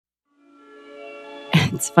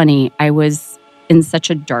it's funny. I was in such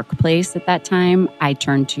a dark place at that time. I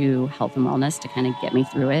turned to health and wellness to kind of get me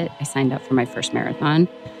through it. I signed up for my first marathon,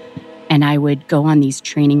 and I would go on these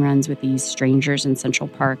training runs with these strangers in Central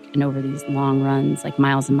Park and over these long runs, like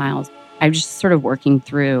miles and miles. I was just sort of working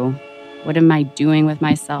through, what am I doing with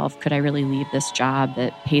myself? Could I really leave this job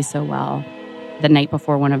that pays so well? The night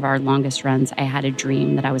before one of our longest runs, I had a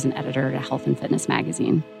dream that I was an editor at a health and fitness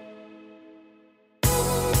magazine.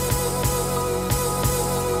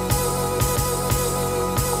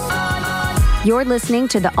 You're listening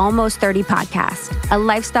to the Almost 30 podcast, a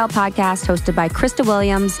lifestyle podcast hosted by Krista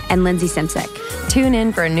Williams and Lindsay Simsick. Tune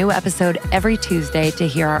in for a new episode every Tuesday to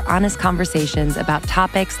hear our honest conversations about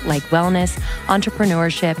topics like wellness,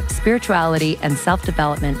 entrepreneurship, spirituality, and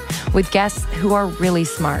self-development with guests who are really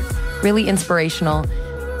smart, really inspirational,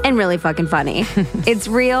 and really fucking funny. It's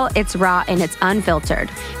real, it's raw, and it's unfiltered.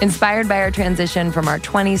 Inspired by our transition from our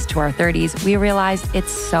 20s to our 30s, we realized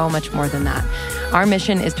it's so much more than that. Our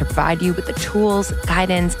mission is to provide you with the tools,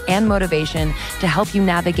 guidance, and motivation to help you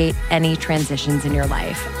navigate any transitions in your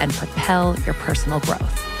life and propel your personal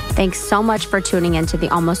growth. Thanks so much for tuning into the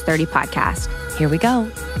Almost 30 podcast. Here we go.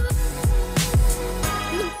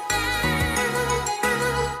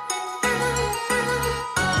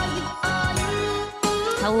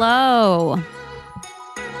 Hello.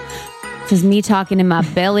 This is me talking in my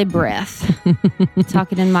belly breath.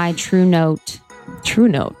 Talking in my true note. True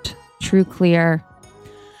note. True clear.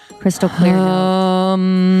 Crystal clear note.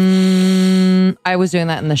 I was doing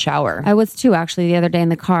that in the shower. I was too, actually, the other day in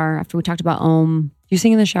the car after we talked about Do you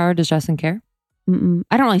sing in the shower? Does Justin care? Mm-mm.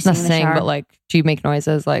 I don't really sing in the shower. But like, do you make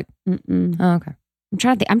noises like? Mm-mm. Oh, okay. I'm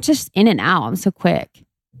trying to think. I'm just in and out. I'm so quick.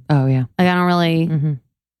 Oh yeah. Like I don't really. Mm-hmm.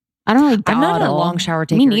 I don't really. I'm not a long shower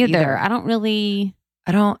taker. Me neither.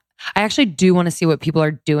 Either. I actually do want to see what people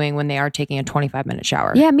are doing when they are taking a 25-minute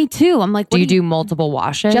shower. Yeah, me too. I'm like, do you do multiple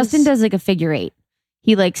washes? Justin does like a figure 8.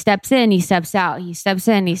 He like steps in, he steps out, he steps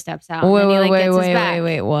in, he steps out.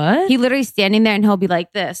 Wait, what? He literally standing there and he'll be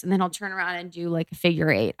like this, and then he'll turn around and do like a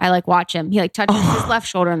figure 8. I like watch him. He like touches his left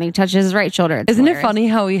shoulder and then he touches his right shoulder. Isn't it funny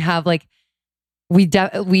how we have like we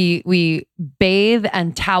bathe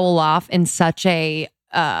and towel off in such a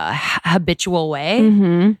habitual way?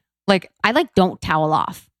 Mm-hmm. Like I like don't towel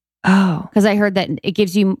off. Oh, because I heard that it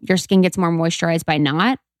gives your skin gets more moisturized by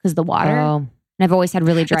not because the water. Oh. And I've always had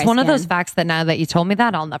really dry skin. It's one of those facts that now that you told me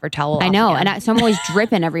that, I'll never towel off. I know. Again. And so I'm always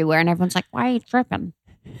dripping everywhere. And everyone's like, why are you dripping?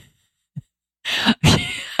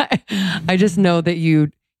 I just know that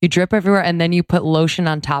you drip everywhere and then you put lotion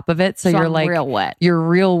on top of it. So you're I'm like real wet. You're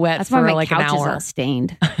real wet. That's for why my like couch an hour. Is all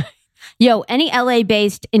stained. Yo, any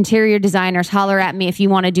LA-based interior designers, holler at me if you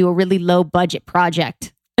want to do a really low budget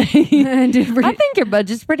project. I think your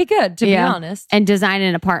budget's pretty good, to be honest. And design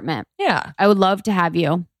an apartment. Yeah. I would love to have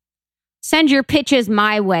you. Send your pitches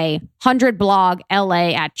my way.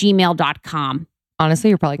 100blogla@gmail.com. Honestly,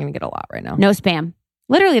 you're probably going to get a lot right now. No spam.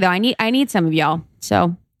 Literally though, I need some of y'all.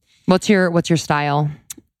 So what's your style?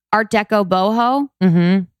 Art Deco boho.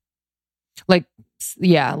 Mm-hmm. Like,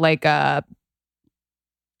 yeah, like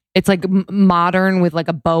it's like modern with like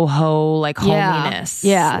a boho, like hominess.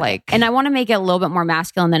 Yeah. Like, and I want to make it a little bit more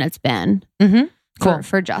masculine than it's been. Mm-hmm. Cool.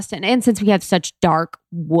 For Justin. And since we have such dark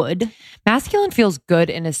wood. Masculine feels good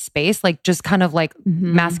in a space, like just kind of like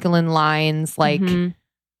masculine lines, like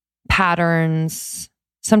patterns.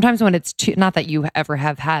 Sometimes when it's too, not that you ever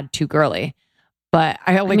have had too girly, but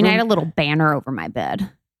I had a little banner over my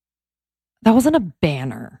bed. That wasn't a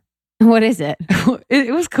banner. What is it?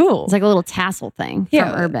 It was cool. It's like a little tassel thing from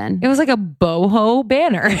Urban. It was like a boho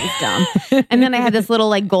banner. It was dumb. And then I had this little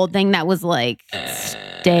like gold thing that was like,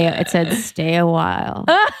 it said stay a while.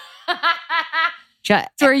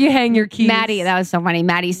 That's where you hang your keys. Maddie, that was so funny.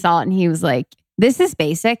 Maddie saw it and he was like, this is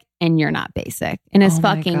basic and you're not basic. And it's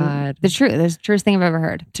fucking the truth. It's the truest thing I've ever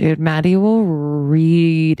heard. Dude, Maddie will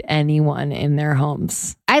read anyone in their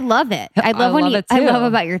homes. I love it. I love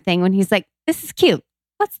about your thing when he's like, this is cute.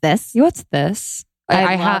 What's this? What's this?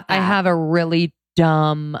 I have a really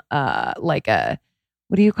dumb, like a,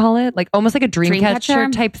 what do you call it? Like almost like a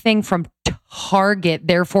Dreamcatcher type thing from Target.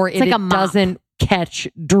 Therefore, it doesn't catch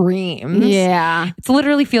dreams. Yeah. It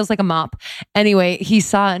literally feels like a mop. Anyway, he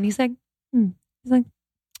saw it and he's like,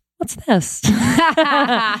 what's this? And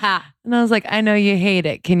I was like, I know you hate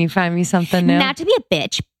it. Can you find me something new? Not to be a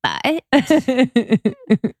bitch, but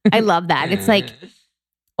I love that. It's like,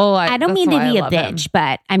 I don't mean to be a bitch,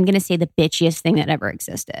 but I'm going to say the bitchiest thing that ever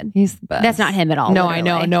existed. He's the best. That's not him at all. No,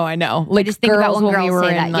 literally. I know. Like just think about when we were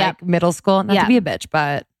in like middle school. Not to be a bitch,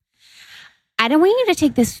 but I don't want you to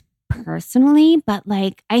take this personally, but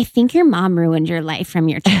like, I think your mom ruined your life from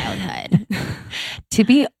your childhood. To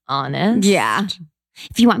be honest. Yeah.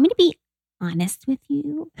 if you want me to be honest with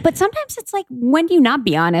you. But sometimes it's like, when do you not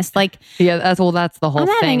be honest? Like, Yeah, that's the whole I'm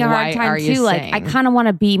thing. having a hard Why time are you too. Like, saying? I kind of want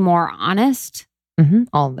to be more honest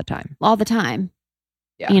All the time. all the time.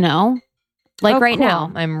 Yeah. You know? Like right cool.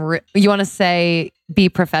 now. You want to say be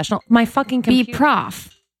professional? My fucking computer. Be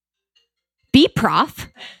prof. Be prof.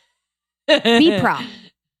 Be prof.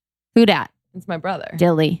 Who dat? It's my brother.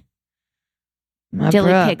 Dilly. My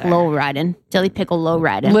Dilly brother. pick low riding. Dilly pickle low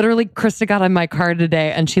riding. Literally, Krista got in my car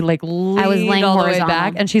today and she like leaned I was laying all the way horizontal.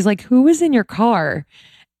 back and she's like, "Who was in your car?"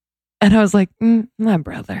 And I was like, "My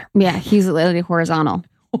brother." Yeah, he's literally horizontal.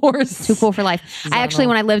 Too cool for life. I actually,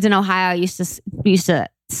 when I lived in Ohio, I used to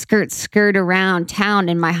skirt around town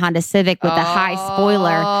in my Honda Civic with a high spoiler,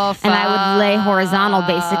 and I would lay horizontal,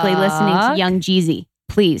 basically listening to Young Jeezy.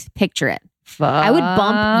 Please picture it. I would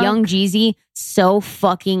bump Young Jeezy so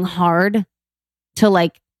fucking hard to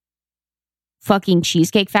like fucking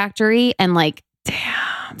Cheesecake Factory and like,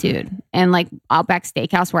 damn, dude, and like Outback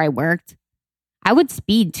Steakhouse where I worked. I would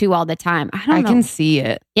speed too all the time. I can see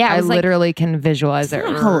it. Yeah, I was like, literally can visualize it.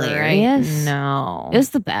 isn't that hilarious? Right? No, it was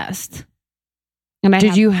the best. And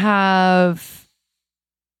Did you have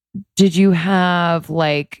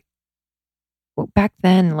like back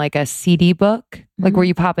then like a CD book, like were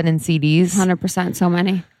you popping in CDs? 100%, so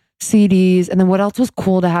many CDs, and then what else was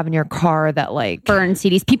cool to have in your car that like burn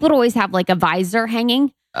CDs? People would always have like a visor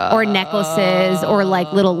hanging or necklaces or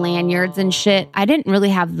like little lanyards and shit. I didn't really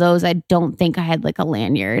have those. I don't think I had like a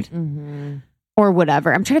lanyard or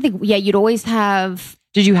whatever. I'm trying to think. Yeah, you'd always have.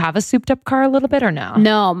 Did you have a souped up car a little bit or no?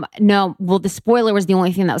 No. Well, the spoiler was the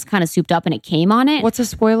only thing that was kind of souped up and it came on it. What's a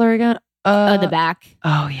spoiler again? The back.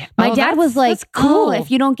 Oh yeah. My dad was like, cool. "Oh,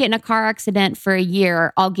 if you don't get in a car accident for a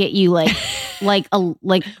year, I'll get you like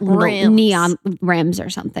Rims. neon rims or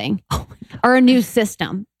something, or a new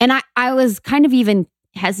system." And I was kind of even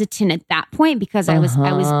hesitant at that point because I was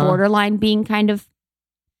borderline being kind of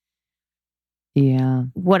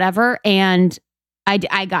whatever, and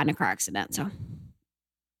I got in a car accident. So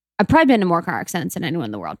I've probably been in more car accidents than anyone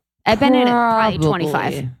in the world. I've been in it probably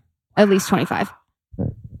 25, at least 25.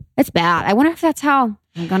 It's bad. I wonder if that's how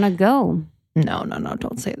I'm gonna go. No,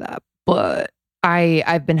 don't say that. But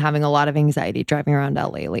I've been having a lot of anxiety driving around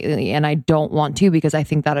LA lately, and I don't want to because I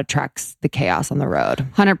think that attracts the chaos on the road.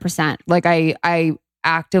 100%. Like I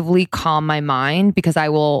actively calm my mind because I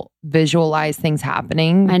will visualize things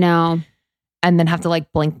happening. I know. And then have to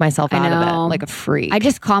like blink myself out of it like a freak. I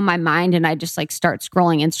just calm my mind and I just like start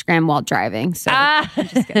scrolling Instagram while driving. So I'm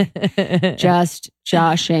just kidding. Just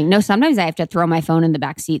joshing. No, sometimes I have to throw my phone in the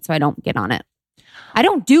back seat so I don't get on it. I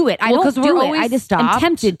don't do it. I don't do it. I just am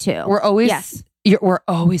tempted to. We're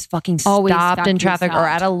always fucking stopped in traffic or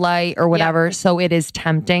at a light or whatever. Yep. So it is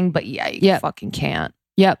tempting, but you fucking can't.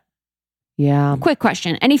 Yep. Yeah. Quick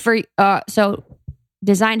question. Any free so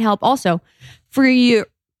design help also for you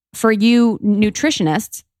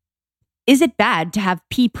nutritionists, is it bad to have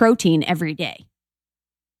pea protein every day?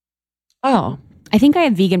 Oh. I think I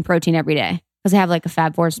have vegan protein every day because I have like a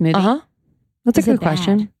Fab Four smoothie. Uh-huh. That's a good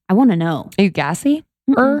question. I want to know. Are you gassy?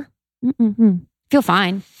 Feel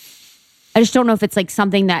fine. I just don't know if it's like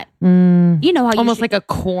something that, you know, how almost like a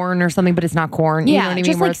corn or something, but it's not corn. Yeah, you know what I mean?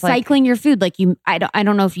 just like cycling your food. Like I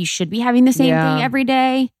don't know if you should be having the same thing every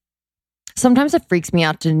day. Sometimes it freaks me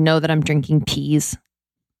out to know that I'm drinking peas.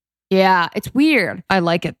 Yeah, it's weird. I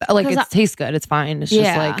like it. Like it tastes good. It's fine. It's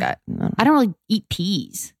just like I don't really eat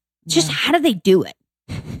peas. It's just how do they do it?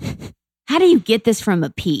 How do you get this from a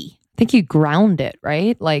pea? I think you ground it,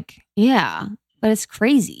 right? Like yeah, but it's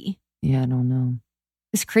crazy. Yeah, I don't know.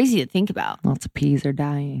 It's crazy to think about. Lots of peas are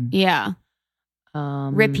dying. Yeah.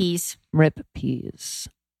 Rip peas. Rip peas.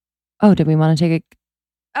 Oh, did we want to take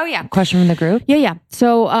a question from the group? Yeah.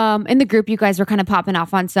 So in the group, you guys were kind of popping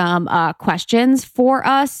off on some questions for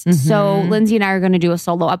us. Mm-hmm. So Lindsay and I are going to do a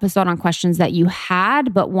solo episode on questions that you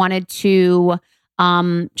had, but wanted to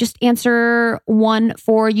just answer one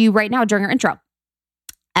for you right now during our intro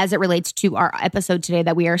as it relates to our episode today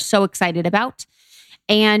that we are so excited about.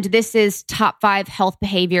 And this is top 5 health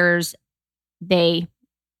behaviors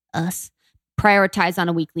us prioritize on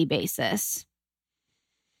a weekly basis.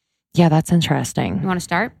 Yeah, that's interesting. You want to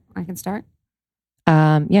start? I can start.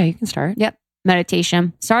 Yeah, you can start. Yep.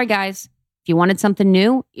 Meditation. Sorry, guys. If you wanted something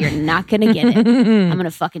new, you're not going to get it. I'm going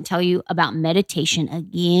to fucking tell you about meditation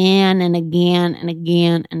again and again and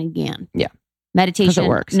again and again. Yeah. Meditation, it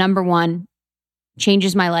works. Number 1,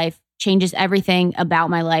 changes my life, changes everything about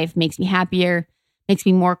my life, makes me happier, makes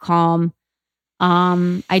me more calm.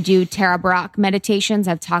 I do Tara Brach meditations.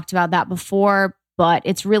 I've talked about that before, but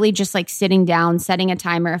it's really just like sitting down, setting a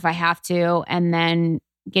timer if I have to, and then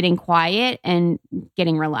getting quiet and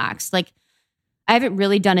getting relaxed. Like I haven't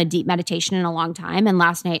really done a deep meditation in a long time. And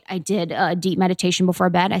last night I did a deep meditation before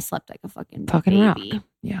bed. I slept like a fucking baby. Rock.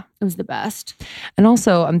 Yeah. It was the best. And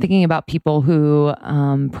also I'm thinking about people who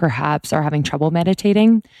perhaps are having trouble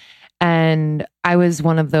meditating. And I was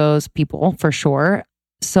one of those people for sure.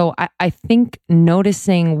 So I think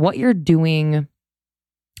noticing what you're doing,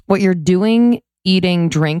 eating,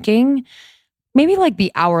 drinking, maybe like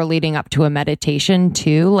the hour leading up to a meditation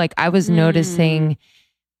too. Like I was noticing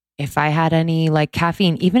if I had any like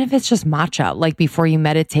caffeine, even if it's just matcha, like before you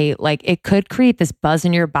meditate, like it could create this buzz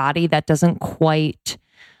in your body that doesn't quite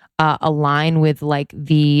align with like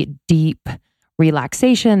the deep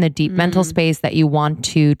relaxation, the deep mental space that you want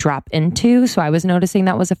to drop into. So I was noticing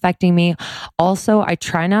that was affecting me. Also, I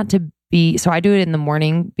try not to be, so I do it in the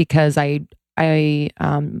morning because I'm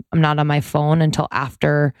not on my phone until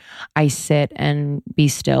after I sit and be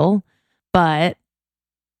still. But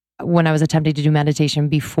when I was attempting to do meditation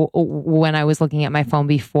before, when I was looking at my phone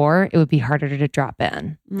before, it would be harder to drop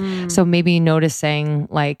in. So maybe noticing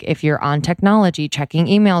like if you're on technology, checking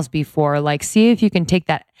emails before, like see if you can take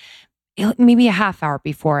that maybe a half hour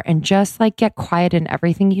before and just like get quiet in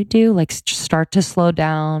everything you do, like start to slow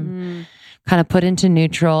down, kind of put into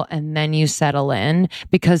neutral, and then you settle in,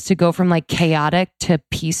 because to go from like chaotic to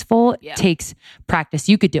peaceful takes practice.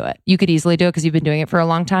 You could do it. You could easily do it because you've been doing it for a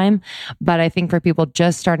long time. But I think for people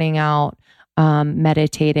just starting out,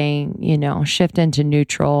 meditating, you know, shift into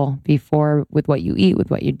neutral before with what you eat,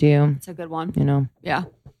 with what you do. It's a good one. You know? Yeah.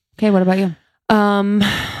 Okay. What about you?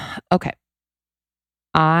 Okay.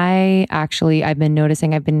 I've been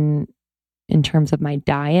noticing, in terms of my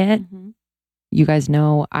diet, you guys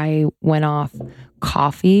know I went off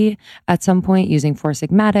coffee at some point using Four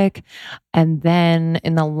Sigmatic. And then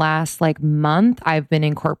in the last like month, I've been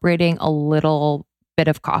incorporating a little bit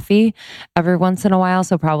of coffee every once in a while.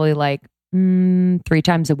 So probably like 3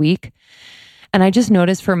 times a week. And I just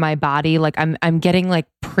noticed for my body, like I'm getting like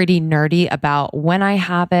pretty nerdy about when I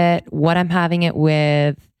have it, what I'm having it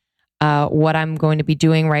with, what I'm going to be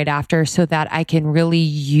doing right after, so that I can really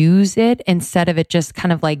use it instead of it just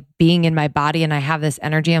kind of like being in my body and I have this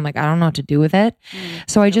energy. I'm like, I don't know what to do with it.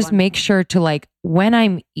 So I just make sure to like, when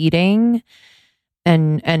I'm eating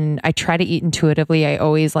and I try to eat intuitively, I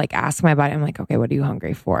always like ask my body, I'm like, okay, what are you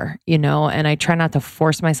hungry for? You know, and I try not to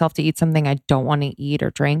force myself to eat something I don't want to eat or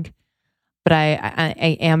drink. But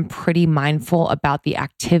I am pretty mindful about the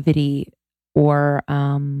activity or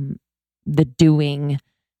the doing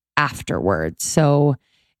afterwards. So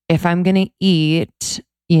if I'm going to eat,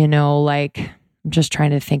 you know, like I'm just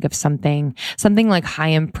trying to think of something like high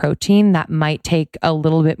in protein that might take a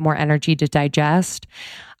little bit more energy to digest.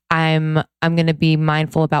 I'm going to be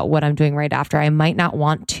mindful about what I'm doing right after. I might not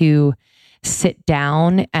want to sit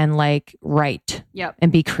down and like write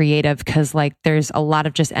and be creative, because like there's a lot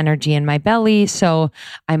of just energy in my belly. So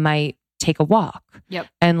I might take a walk.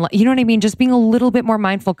 And you know what I mean? Just being a little bit more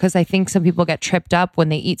mindful, because I think some people get tripped up when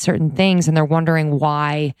they eat certain things and they're wondering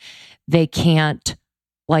why they can't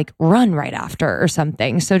like run right after or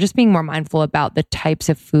something. So just being more mindful about the types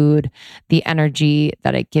of food, the energy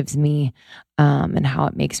that it gives me, and how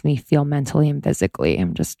it makes me feel mentally and physically.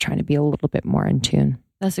 I'm just trying to be a little bit more in tune.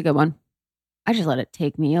 That's a good one. I just let it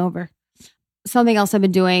take me over. Something else I've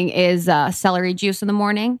been doing is celery juice in the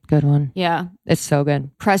morning. Good one. Yeah. It's so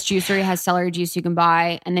good. Press Juicery has celery juice you can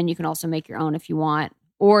buy, and then you can also make your own if you want,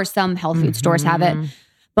 or some health food stores have it.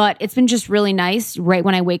 But it's been just really nice right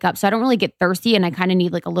when I wake up. So I don't really get thirsty, and I kind of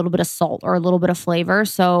need like a little bit of salt or a little bit of flavor.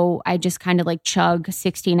 So I just kind of like chug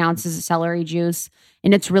 16 ounces of celery juice,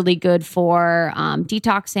 and it's really good for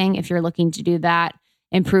detoxing if you're looking to do that,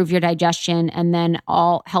 improve your digestion, and then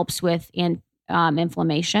all helps with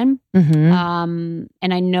inflammation. And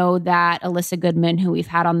I know that Alyssa Goodman, who we've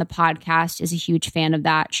had on the podcast, is a huge fan of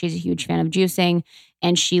that. She's a huge fan of juicing,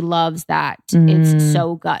 and she loves that it's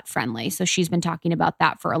so gut friendly. So she's been talking about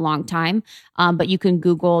that for a long time. But you can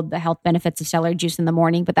Google the health benefits of celery juice in the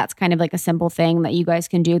morning, but that's kind of like a simple thing that you guys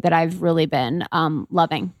can do that I've really been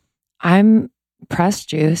loving. I'm Pressed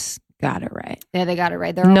Juice. Got it right. Yeah, they got it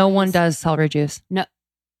right. No one does celery juice. No.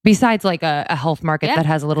 Besides like a health market that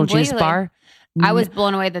has a little juice bar. I was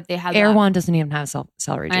blown away that they had Erewhon doesn't even have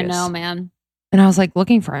celery juice. I know, man. And I was like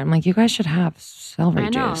looking for it. I'm like, you guys should have celery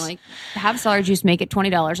juice. I know, like have celery juice, make it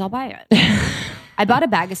 $20. I'll buy it. I bought a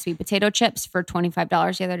bag of sweet potato chips for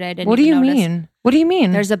 $25 the other day. What do you mean? What do you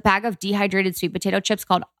mean? There's a bag of dehydrated sweet potato chips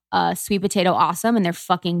called Sweet Potato Awesome, and they're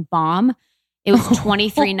fucking bomb. It was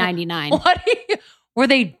 $23.99. What? Were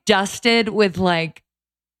they dusted with like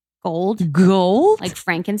gold? Like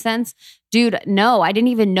frankincense? Dude, no, I didn't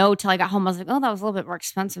even know till I got home. I was like, oh, that was a little bit more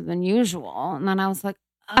expensive than usual. And then I was like,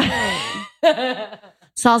 oh.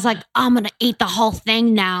 So I was like, I'm going to eat the whole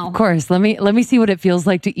thing now. Of course. Let me see what it feels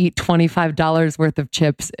like to eat $25 worth of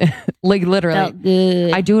chips. Like literally. Felt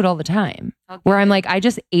good. I do it all the time. Where I'm like, I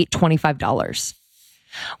just ate $25.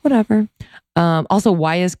 Whatever. Also,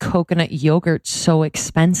 why is coconut yogurt so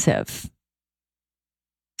expensive?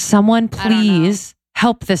 Someone please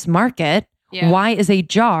help this market. Yeah. Why is a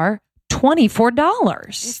jar $24?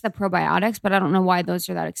 It's the probiotics, but I don't know why those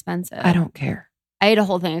are that expensive. I don't care. I ate a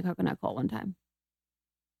whole thing of coconut coal one time.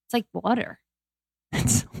 It's like water.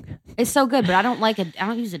 It's so good. It's so good, but I don't like it. I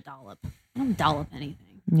don't use a dollop. I don't dollop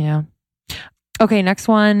anything. Yeah. Okay, next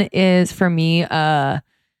one is for me.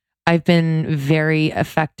 I've been very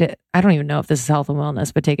affected. I don't even know if this is health and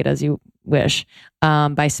wellness, but take it as you wish.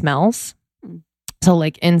 By smells. So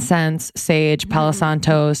like incense, sage, Palo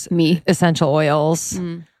Santos, essential oils,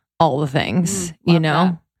 all the things, you know?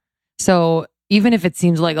 That. So even if it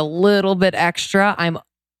seems like a little bit extra, I'm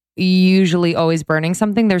usually always burning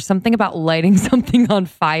something. There's something about lighting something on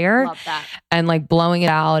fire and like blowing it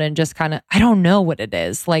out and just kind of, I don't know what it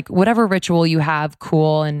is. Like whatever ritual you have,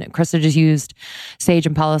 cool. And Krista just used sage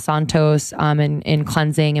and Palo Santos in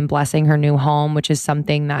cleansing and blessing her new home, which is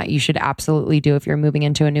something that you should absolutely do if you're moving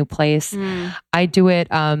into a new place. I do it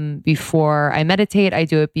before I meditate. I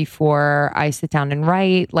do it before I sit down and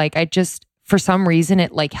write. Like I just, for some reason,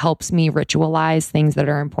 it like helps me ritualize things that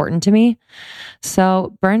are important to me.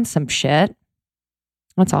 So burn some shit.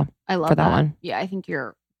 That's all. I love for that one. Yeah, I think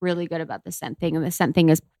you're really good about the scent thing. And the scent thing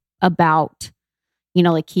is about, you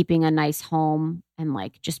know, like keeping a nice home and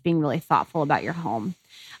like just being really thoughtful about your home.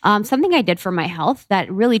 Something I did for my health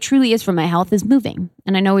that really truly is for my health is moving.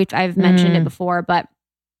 And I know I've mentioned it before, but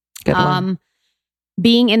good one.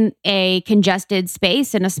 Being in a congested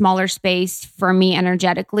space, in a smaller space for me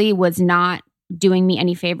energetically was not doing me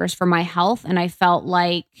any favors for my health. And I felt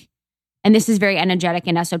like, and this is very energetic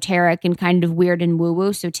and esoteric and kind of weird and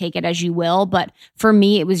woo-woo, so take it as you will. But for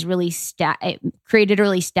me, it was really, it created a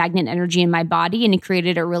really stagnant energy in my body and it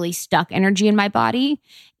created a really stuck energy in my body.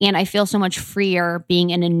 And I feel so much freer being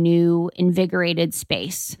in a new, invigorated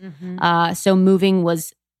space. So moving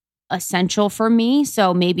was essential for me.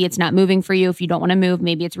 So maybe it's not moving for you if you don't want to move.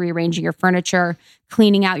 Maybe it's rearranging your furniture,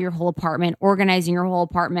 cleaning out your whole apartment, organizing your whole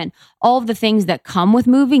apartment. All of the things that come with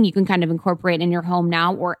moving, you can kind of incorporate in your home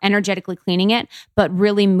now or energetically cleaning it. But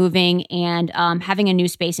really moving and having a new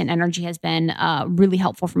space and energy has been really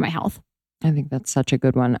helpful for my health. I think that's such a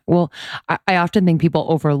good one. Well, I often think people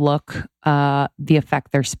overlook the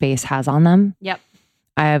effect their space has on them. Yep.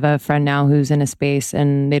 I have a friend now who's in a space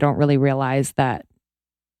and they don't really realize that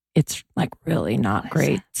it's like really not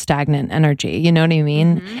great, stagnant energy. You know what I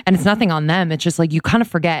mean? And it's nothing on them. It's just like, you kind of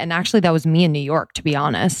forget. And actually that was me in New York, to be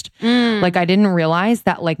honest. Like I didn't realize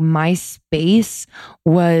that like my space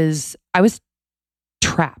I was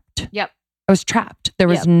trapped. Yep. I was trapped. There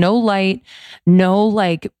was no light, no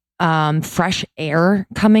like fresh air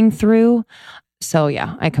coming through. So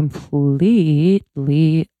yeah, I completely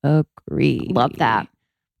agree. Love that.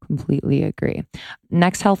 Completely agree.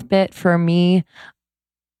 Next health bit for me,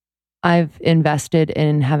 I've invested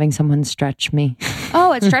in having someone stretch me.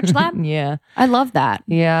 Oh, at Stretch Lab? Yeah. I love that.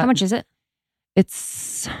 Yeah. How much is it?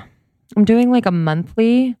 I'm doing like a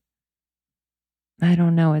monthly, I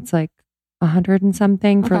don't know, it's like 100 and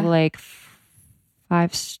something for like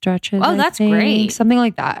 5 stretches. Oh, that's great. Something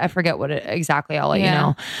like that. I forget what exactly. I'll let you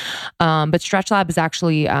know. But Stretch Lab is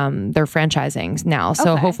actually, they're franchising now.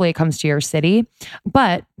 So hopefully it comes to your city.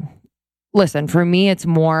 But listen, for me, it's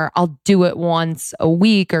more, I'll do it once a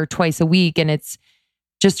week or twice a week. And it's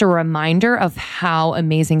just a reminder of how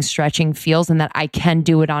amazing stretching feels and that I can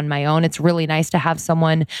do it on my own. It's really nice to have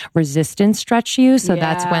someone resistance stretch you. So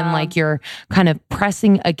that's when like you're kind of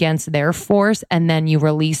pressing against their force and then you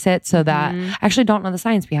release it so that I actually don't know the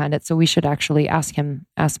science behind it. So we should actually ask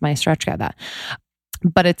my stretch guy that.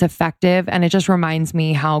 But it's effective and it just reminds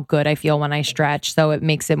me how good I feel when I stretch. So it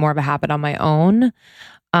makes it more of a habit on my own.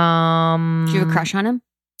 Do you have a crush on him?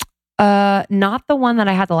 Not the one that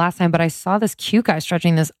I had the last time, but I saw this cute guy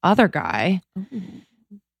stretching this other guy.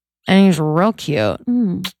 And he's real cute.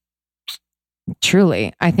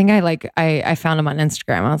 Truly. I think I found him on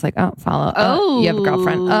Instagram. I was like, oh, follow. You have a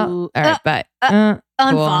girlfriend. Oh, all right, but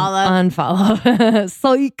unfollow.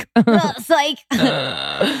 Psych. Psych.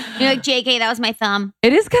 You're like, JK, that was my thumb.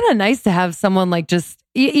 It is kind of nice to have someone like just,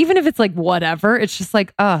 even if it's like whatever, it's just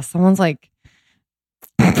like, oh, someone's like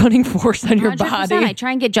putting force on your 100%. Body. I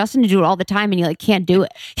try and get Justin to do it all the time and he like can't do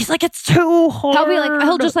it. He's like, it's too hard.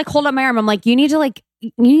 He'll just like hold up my arm. I'm like, you need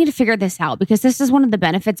to figure this out because this is one of the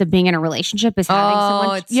benefits of being in a relationship is having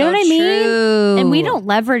someone. You know what I mean? True. And we don't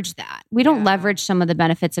leverage that. We don't leverage some of the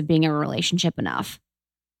benefits of being in a relationship enough.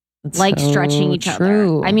 That's like so stretching each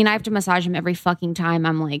true. other. I mean, I have to massage him every fucking time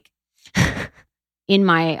I'm like in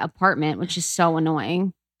my apartment, which is so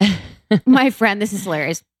annoying. My friend, this is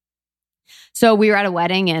hilarious. So we were at a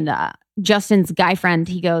wedding and Justin's guy friend,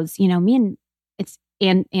 he goes, you know, me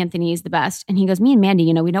and Anthony is the best. And he goes, me and Mandy,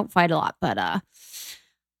 you know, we don't fight a lot, but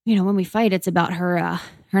you know, when we fight, it's about her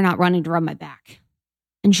not running to rub my back.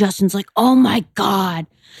 And Justin's like, oh my God,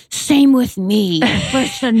 same with me.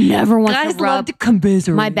 Krista never wants Guys to rub love to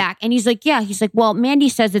commiserate my back. And he's like, yeah. He's like, well, Mandy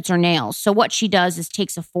says it's her nails. So what she does is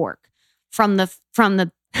takes a fork from the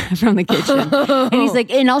kitchen. And he's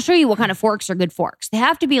like, and I'll show you what kind of forks are good forks. They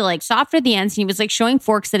have to be like soft at the ends. And he was like showing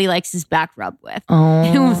forks that he likes his back rubbed with. Oh,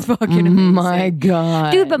 it was fucking amazing. My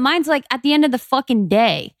God. Dude, but mine's like at the end of the fucking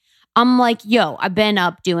day, I'm like, yo, I've been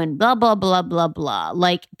up doing blah, blah, blah, blah, blah.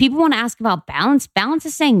 Like, people want to ask about balance. Balance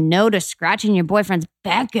is saying no to scratching your boyfriend's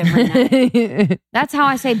back every night. That's how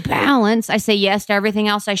I say balance. I say yes to everything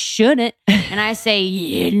else I shouldn't. And I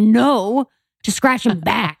say no to scratching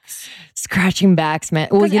backs. Scratching backs, man.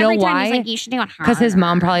 Well, you know why? He's like, you should do it harder. Because his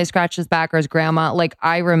mom probably scratched his back or his grandma. Like,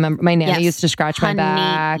 I remember my Nana used to scratch my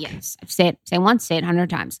back. Yes. Say it once, say it 100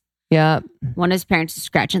 times. Yeah. One of his parents is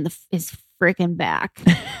scratching his freaking back.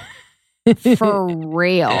 For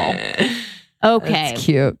real. Okay. That's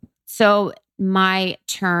cute. So my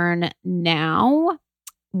turn now.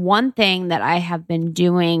 One thing that I have been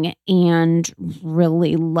doing and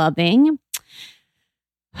really loving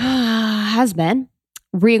has been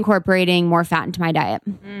reincorporating more fat into my diet.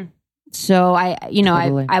 So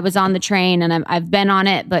I was on the train and I've been on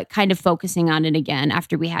it, but kind of focusing on it again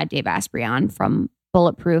after we had Dave Asprey on from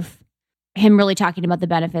Bulletproof. Him really talking about the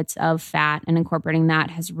benefits of fat and incorporating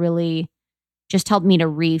that has really just helped me to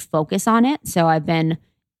refocus on it. So I've been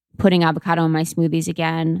putting avocado in my smoothies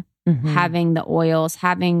again, having the oils,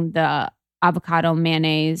 having the avocado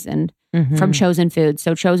mayonnaise and from Chosen Foods.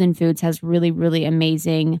 So Chosen Foods has really, really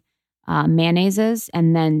amazing mayonnaises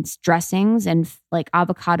and then dressings and like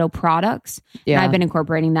avocado products. Yeah. And I've been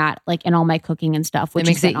incorporating that like in all my cooking and stuff, which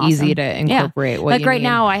makes it awesome. Easy to incorporate what like you right need.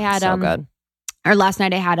 now I had so good. Or last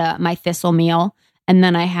night I had my thistle meal and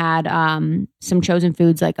then I had some Chosen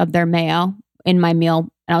Foods like of their mayo in my meal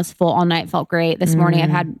and I was full all night. Felt great. This morning I've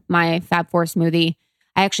had my Fab 4 smoothie.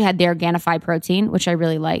 I actually had the Organifi protein, which I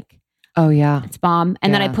really like. Oh yeah. It's bomb.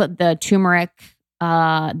 And then I put the turmeric,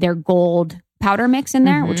 their gold powder mix in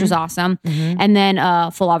there, which was awesome. And then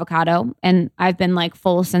full avocado. And I've been like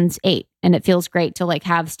full since 8 and it feels great to like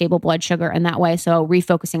have stable blood sugar in that way. So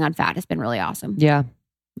refocusing on fat has been really awesome. Yeah,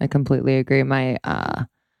 I completely agree. My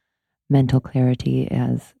mental clarity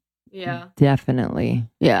has definitely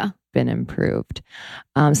been improved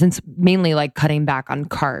since mainly like cutting back on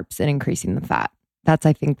carbs and increasing the fat. That's,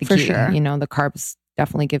 I think, the key. Sure. You know, the carbs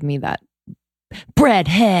definitely give me that bread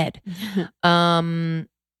head. And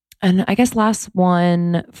I guess last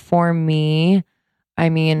one for me, I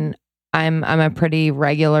mean, I'm a pretty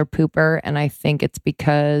regular pooper, and I think it's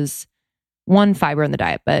because one, fiber in the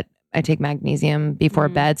diet, but I take magnesium before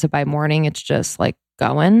bed, so by morning it's just like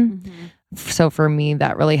going. So for me,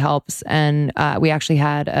 that really helps. And we actually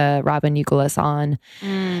had Robin Euclid on,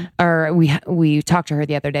 or we talked to her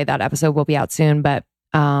the other day. That episode will be out soon, but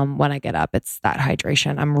when I get up, it's that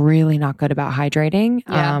hydration. I'm really not good about hydrating.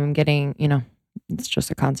 Getting, it's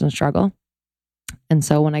just a constant struggle. And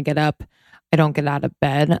so when I get up, I don't get out of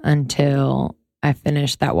bed until I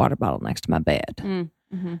finish that water bottle next to my bed.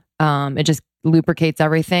 It just lubricates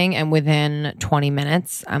everything. And within 20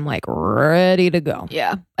 minutes, I'm like ready to go.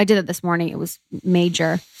 Yeah. I did it this morning. It was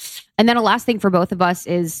major. And then a last thing for both of us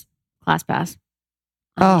is ClassPass.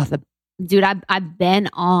 Dude, I've been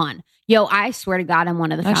on. Yo, I swear to God, I'm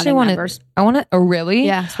one of the founding members. Oh, really?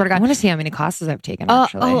 Yeah, swear to God. I want to see how many classes I've taken,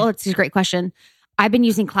 actually. It's a great question. I've been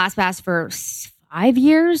using ClassPass for 5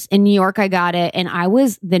 years. In New York, I got it. And I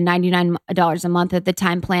was the $99 a month at the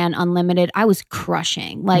time plan, unlimited. I was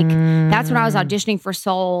crushing. Like, that's when I was auditioning for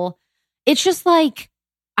Soul. It's just like,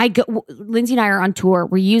 Lindsay and I are on tour.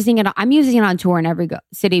 We're using it. I'm using it on tour in every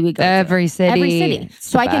city we go to. Every city.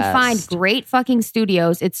 So I can find great fucking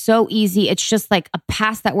studios. It's so easy. It's just like a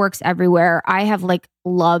pass that works everywhere. I have like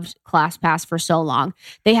loved ClassPass for so long.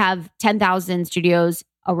 They have 10,000 studios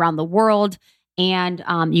around the world. And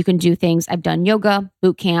you can do things. I've done yoga,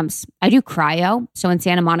 boot camps. I do cryo. So in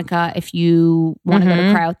Santa Monica, if you want to go to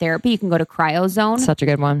cryotherapy, you can go to Cryo Zone. Such a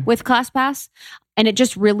good one. With ClassPass. And it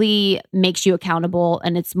just really makes you accountable.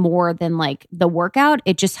 And it's more than like the workout.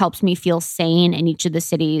 It just helps me feel sane in each of the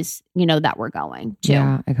cities, that we're going to.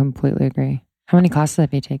 Yeah, I completely agree. How many classes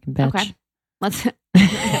have you taken, bitch? Okay. Let's.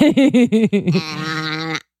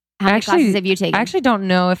 How many classes have you taken? I actually don't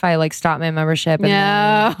know if I like stopped my membership.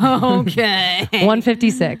 Okay.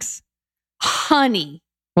 156. Honey.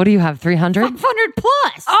 What do you have? 300? 500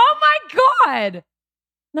 plus. Oh my God.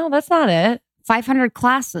 No, that's not it. 500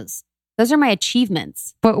 classes. Those are my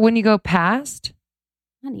achievements. But when you go past?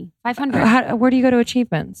 Honey, 500. Where do you go to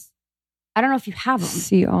achievements? I don't know if you have them.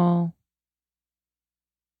 See all.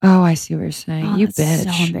 Oh, I see what you're saying. Oh, you that's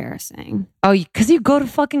bitch. so embarrassing. Oh, because you go to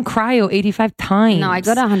fucking cryo 85 times. No, I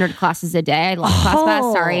go to 100 classes a day. I love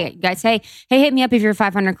ClassPass. Sorry. You guys say, hey, hit me up if you're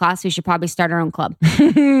 500 class. We should probably start our own club.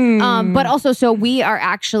 But also, so we are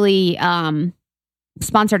actually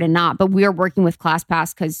sponsored and not, but we are working with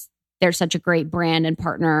ClassPass because they're such a great brand and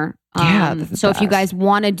partner. So if you guys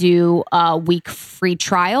want to do a week free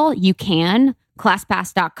trial, you can.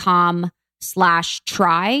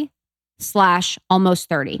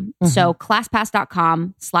 ClassPass.com/try/almost30. So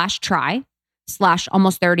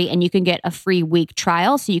ClassPass.com/try/almost30. And you can get a free week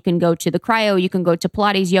trial. So you can go to the cryo, you can go to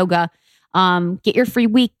Pilates, yoga, get your free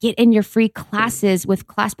week, get in your free classes with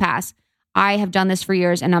ClassPass. I have done this for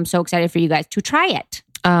years and I'm so excited for you guys to try it.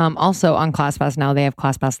 Also on ClassPass now, they have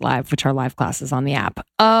ClassPass Live, which are live classes on the app.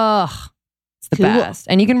 Ugh. It's the best.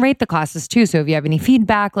 And you can rate the classes too. So if you have any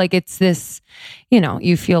feedback, like it's this,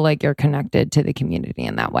 you feel like you're connected to the community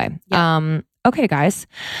in that way. Yeah. Okay, guys.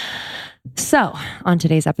 So on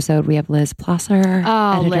today's episode, we have Liz Plosser,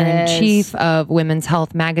 editor-in-chief of Women's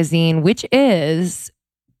Health magazine, which is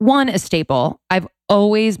a staple. I've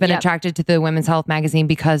always been attracted to the Women's Health magazine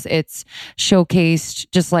because it's showcased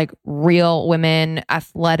just like real women,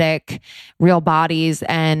 athletic, real bodies.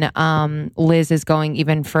 And Liz is going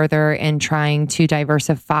even further in trying to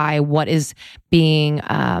diversify what is being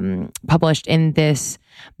published in this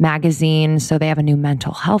magazine. So they have a new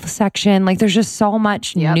mental health section. Like there's just so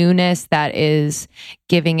much newness that is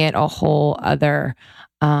giving it a whole other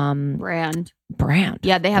brand.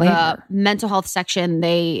 Yeah, they have a mental health section.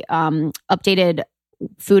 They updated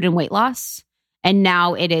food and weight loss, and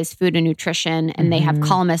now it is food and nutrition. And they have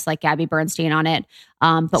columnists like Gabby Bernstein on it.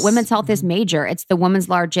 But Women's Health is major. It's the women's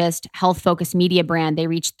largest health-focused media brand. They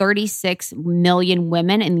reach 36 million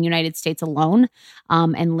women in the United States alone.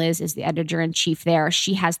 And Liz is the editor-in-chief there.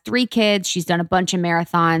 She has 3 kids. She's done a bunch of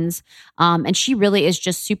marathons. And she really is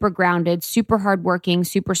just super grounded, super hardworking,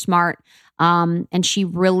 super smart. And she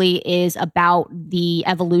really is about the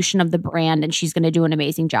evolution of the brand, and she's going to do an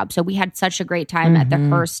amazing job. So we had such a great time at the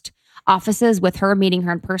Hearst offices with her, meeting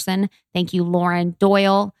her in person. Thank you, Lauren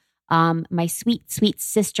Doyle, my sweet, sweet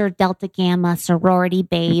sister, Delta Gamma sorority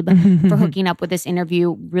babe, for hooking up with this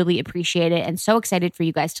interview. Really appreciate it, and so excited for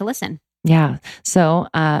you guys to listen. Yeah. So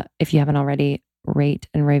if you haven't already, rate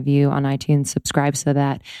and review on iTunes, subscribe so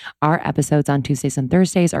that our episodes on Tuesdays and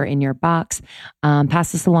Thursdays are in your box.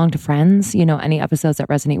 Pass this along to friends. Any episodes that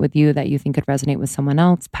resonate with you that you think could resonate with someone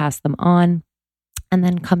else, pass them on. And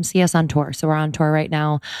then come see us on tour. So we're on tour right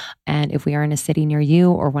now. And if we are in a city near you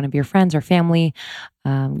or one of your friends or family,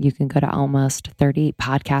 you can go to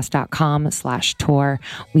almost30podcast.com/tour.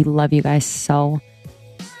 We love you guys so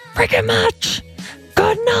freaking much.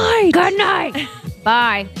 Good night. Good night.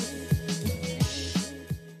 Bye.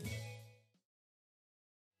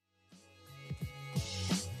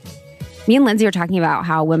 Me and Lindsay were talking about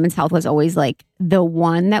how Women's Health was always like the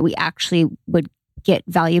one that we actually would get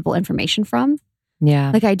valuable information from.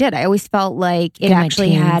 Yeah. Like I did. I always felt like it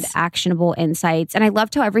actually had actionable insights. And I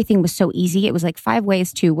loved how everything was so easy. It was like 5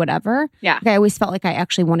 ways to whatever. Yeah. Like I always felt like I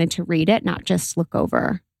actually wanted to read it, not just look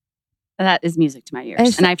over. That is music to my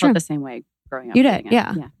ears. And I felt the same way growing up. You did.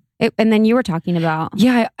 Yeah. And then you were talking about.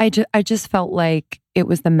 Yeah. I just felt like it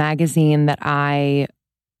was the magazine that I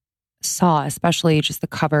saw, especially just the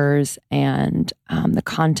covers and the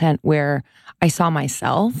content where I saw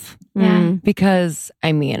myself. Yeah. Because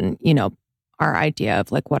our idea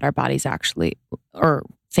of like what our bodies actually or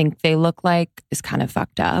think they look like is kind of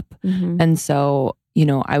fucked up. And so,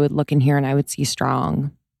 I would look in here and I would see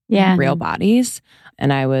strong, real bodies.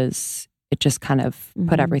 And it just kind of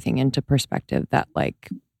put everything into perspective that like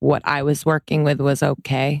what I was working with was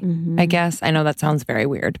okay, I guess. I know that sounds very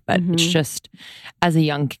weird, but it's just as a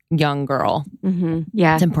young girl,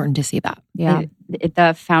 yeah, it's important to see that. Yeah.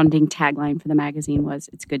 The founding tagline for the magazine was,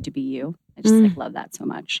 "It's good to be you." I just love that so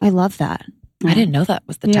much. I love that. I didn't know that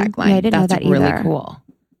was the tagline. Yeah, I didn't know that either. That's really cool.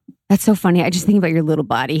 That's so funny. I just think about your little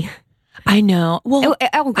body. I know. Well,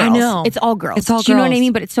 all girls. I know. It's all girls. It's all girls. Do you know what I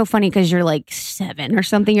mean? But it's so funny because you're like 7 or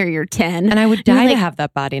something, or you're 10. And I would die to have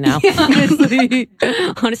that body now. Honestly,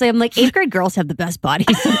 I'm like 8th grade girls have the best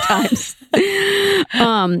bodies sometimes.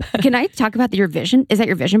 Can I talk about your vision? Is that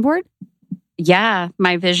your vision board? Yeah,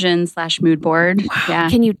 my vision / mood board. Wow. Yeah.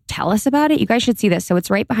 Can you tell us about it? You guys should see this. So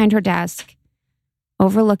it's right behind her desk.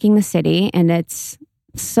 overlooking the city, and it's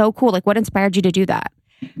so cool. Like, what inspired you to do that?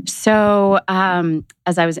 So,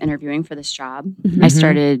 as I was interviewing for this job, I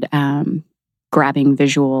started grabbing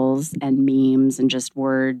visuals and memes and just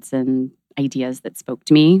words and ideas that spoke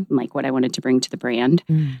to me, like what I wanted to bring to the brand.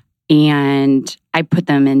 And I put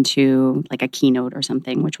them into like a keynote or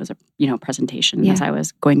something, which was a presentation as I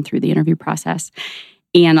was going through the interview process.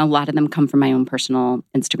 And a lot of them come from my own personal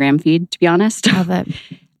Instagram feed, to be honest. Love it.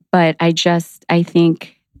 But I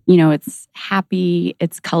think, it's happy,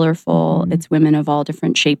 it's colorful, it's women of all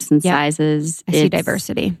different shapes and sizes. I see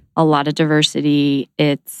diversity. A lot of diversity.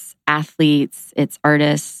 It's athletes, it's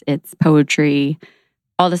artists, it's poetry,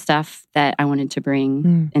 all the stuff that I wanted to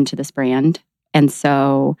bring into this brand. And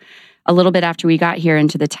so a little bit after we got here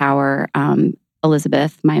into the tower,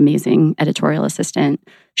 Elizabeth, my amazing editorial assistant,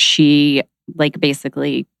 she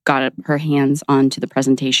basically got her hands onto the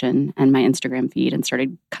presentation and my Instagram feed and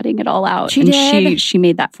started cutting it all out. She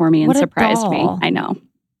made that for me and surprised me. I know.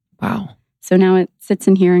 Wow. So now it sits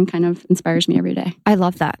in here and kind of inspires me every day. I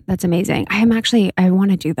love that. That's amazing. I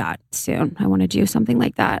want to do that soon. I want to do something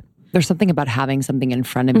like that. There's something about having something in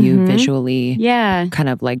front of you visually. Yeah. Kind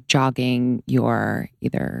of like jogging your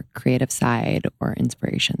either creative side or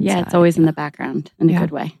inspiration side. It's always in the background in a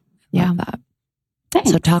good way. Love that. Thanks.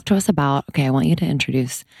 So talk to us about, I want you to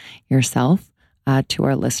introduce yourself to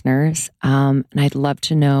our listeners. And I'd love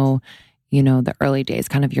to know, the early days,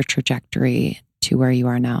 kind of your trajectory to where you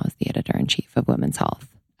are now as the editor-in-chief of Women's Health.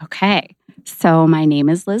 Okay. So my name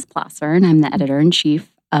is Liz Plosser, and I'm the editor-in-chief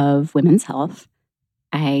of Women's Health.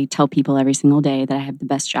 I tell people every single day that I have the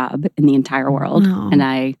best job in the entire world, and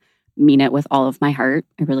I mean it with all of my heart.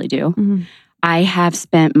 I really do. I have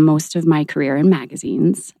spent most of my career in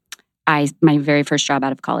magazines. My very first job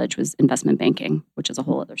out of college was investment banking, which is a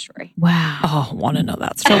whole other story. Wow. Oh, want to know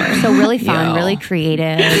that story. So really fun, really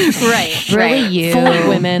creative. Really you. Full of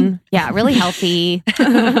women. Yeah, really healthy.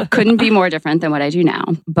 Couldn't be more different than what I do now.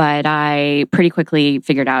 But I pretty quickly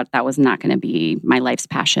figured out that was not going to be my life's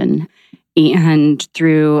passion. And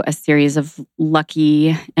through a series of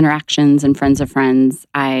lucky interactions and friends of friends,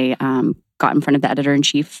 I got in front of the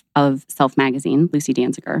editor-in-chief of Self magazine, Lucy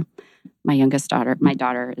Danziger. My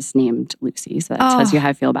daughter is named Lucy, so that tells you how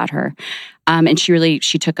I feel about her. And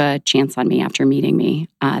she took a chance on me after meeting me.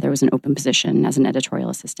 There was an open position as an editorial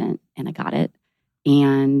assistant, and I got it.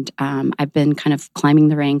 And I've been kind of climbing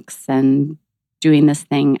the ranks and doing this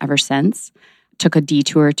thing ever since. Took a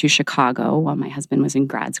detour to Chicago while my husband was in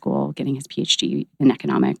grad school getting his PhD in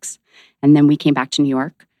economics. And then we came back to New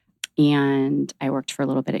York, and I worked for a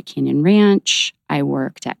little bit at Canyon Ranch. I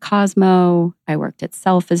worked at Cosmo. I worked at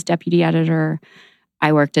Self as deputy editor.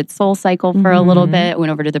 I worked at Soul Cycle for a little bit,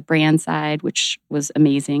 went over to the brand side, which was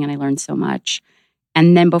amazing, and I learned so much.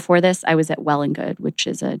 And then before this, I was at Well & Good, which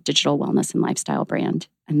is a digital wellness and lifestyle brand.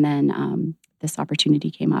 And then this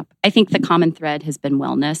opportunity came up. I think the common thread has been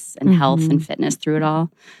wellness and health and fitness through it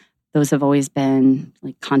all. Those have always been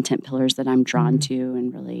like content pillars that I'm drawn to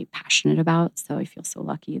and really passionate about. So I feel so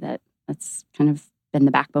lucky that that's kind of been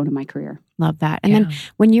the backbone of my career. Love that. And then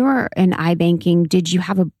when you were in iBanking, did you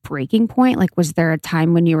have a breaking point? Like, was there a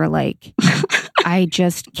time when you were like, I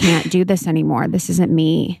just can't do this anymore. This isn't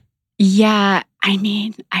me. Yeah. I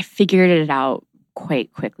mean, I figured it out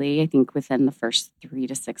quite quickly. I think within the first 3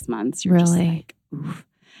 to 6 months, you're just like, oof.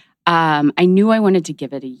 I knew I wanted to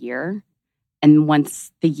give it a year. And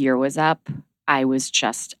once the year was up, I was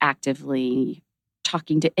just actively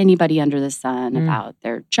talking to anybody under the sun about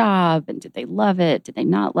their job and did they love it? Did they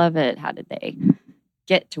not love it? How did they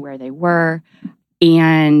get to where they were?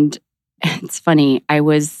 And it's funny, I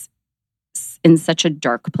was in such a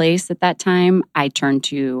dark place at that time. I turned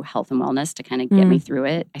to health and wellness to kind of get me through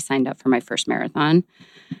it. I signed up for my first marathon.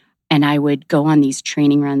 And I would go on these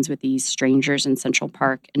training runs with these strangers in Central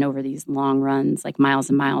Park, and over these long runs, like miles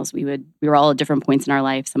and miles, we were all at different points in our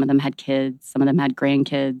life. Some of them had kids, some of them had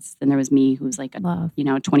grandkids. Then there was me, who was like a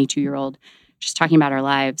 22-year-old, just talking about our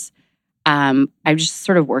lives. I was just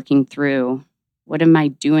sort of working through, what am I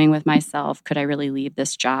doing with myself? Could I really leave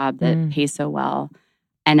this job that pays so well?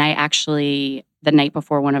 And I actually, the night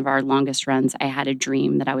before one of our longest runs, I had a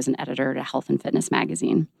dream that I was an editor at a health and fitness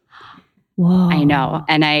magazine. Whoa. I know.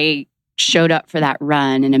 And I showed up for that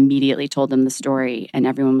run and immediately told them the story. And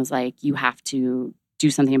everyone was like, you have to do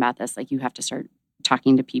something about this. Like, you have to start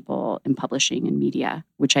talking to people in publishing and media,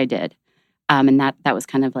 which I did. And that was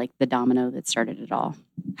kind of like the domino that started it all.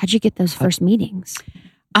 How'd you get those first meetings?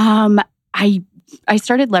 I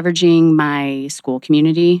started leveraging my school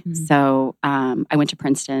community. So I went to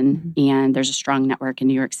Princeton, and there's a strong network in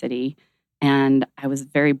New York City. And I was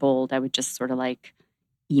very bold. I would just sort of like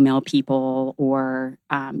email people or,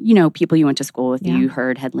 people you went to school with that you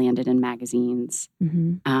heard had landed in magazines.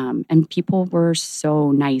 And people were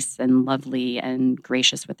so nice and lovely and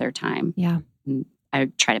gracious with their time. Yeah. And I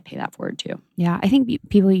try to pay that forward too. Yeah. I think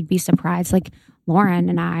people, you'd be surprised. Like Lauren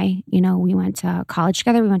and I, we went to college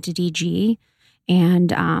together. We went to DG,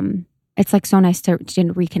 and it's like so nice to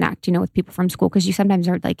reconnect, with people from school, because you sometimes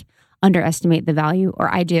are like underestimate the value,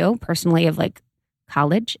 or I do personally, of like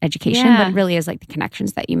college education, but it really is like the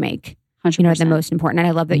connections that you make, 100%. Are the most important. And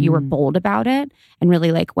I love that you were bold about it and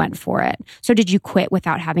really like went for it. So did you quit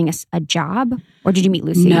without having a job, or did you meet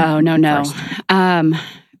Lucy? No.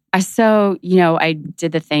 I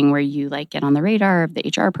did the thing where you like get on the radar of the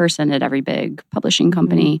HR person at every big publishing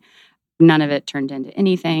company. None of it turned into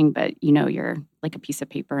anything, but you're like a piece of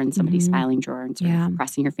paper in somebody's filing drawer and sort of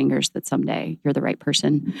crossing your fingers that someday you're the right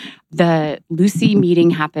person. The Lucy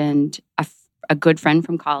meeting happened. A good friend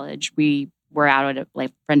from college, we were out at a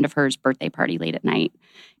friend of hers' birthday party late at night,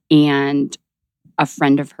 and a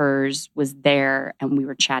friend of hers was there, and we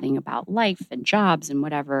were chatting about life and jobs and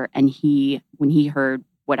whatever. And when he heard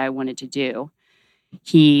what I wanted to do,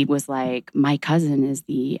 he was like, my cousin is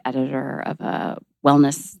the editor of a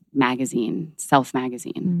wellness magazine, Self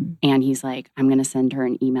magazine. And he's like, I'm going to send her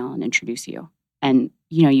an email and introduce you. And,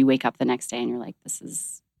 you wake up the next day and you're like,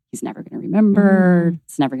 he's never going to remember.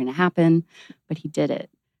 It's never going to happen. But he did it.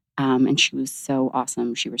 And she was so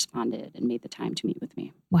awesome. She responded and made the time to meet with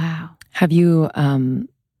me. Wow. Have you,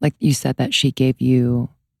 like you said that she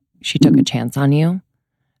took a chance on you?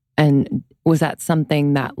 And was that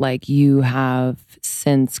something that like you have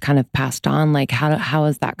since kind of passed on? Like how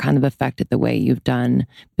has that kind of affected the way you've done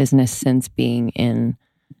business since being in,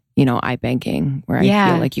 iBanking, where I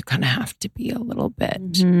feel like you kind of have to be a little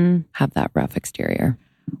bit, have that rough exterior?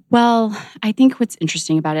 Well, I think what's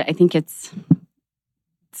interesting about it, I think it's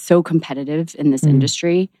so competitive in this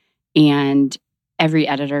industry, and every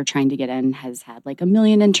editor trying to get in has had like a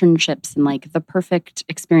million internships and like the perfect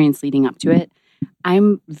experience leading up to it.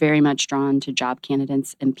 I'm very much drawn to job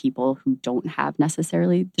candidates and people who don't have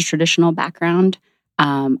necessarily the traditional background.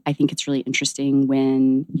 I think it's really interesting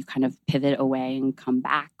when you kind of pivot away and come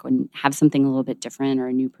back and have something a little bit different or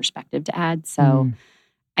a new perspective to add. So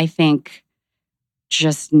I think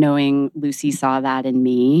just knowing Lucy saw that in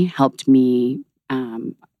me helped me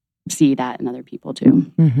see that in other people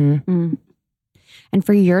too. And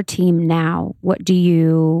for your team now,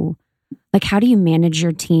 how do you manage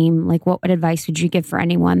your team? Like, what advice would you give for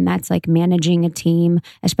anyone that's like managing a team,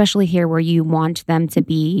 especially here where you want them to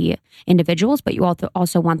be individuals, but you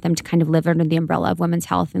also want them to kind of live under the umbrella of women's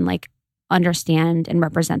health and like understand and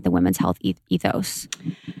represent the women's health ethos?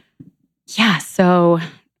 Yeah. So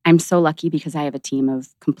I'm so lucky because I have a team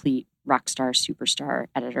of complete rock star, superstar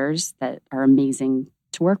editors that are amazing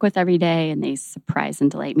to work with every day, and they surprise and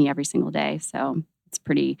delight me every single day. So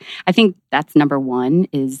I think that's number one,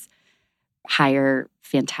 is hire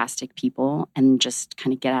fantastic people and just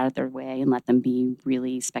kind of get out of their way and let them be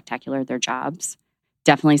really spectacular at their jobs.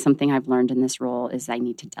 Definitely something I've learned in this role is I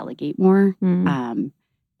need to delegate more.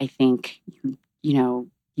 I think, you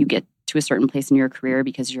get to a certain place in your career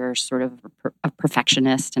because you're sort of a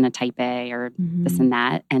perfectionist and a type A or this and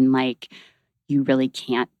that. And like, you really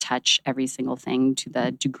can't touch every single thing to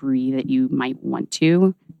the degree that you might want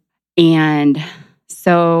to. And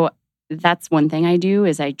so that's one thing I do,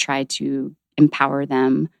 is I try to empower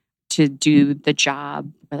them to do the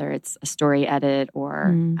job, whether it's a story edit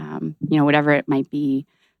or, whatever it might be,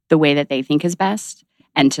 the way that they think is best,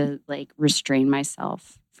 and to like restrain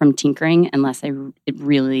myself from tinkering unless it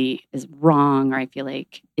really is wrong or I feel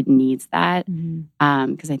like it needs that.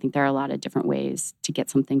 Because I think there are a lot of different ways to get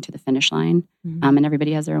something to the finish line. And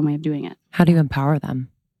everybody has their own way of doing it. How do you empower them?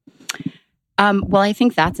 Well, I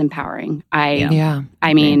think that's empowering.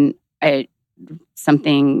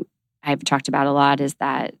 Something I've talked about a lot is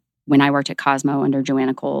that when I worked at Cosmo under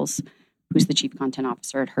Joanna Coles, who's the chief content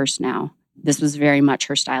officer at Hearst now, this was very much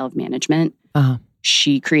her style of management.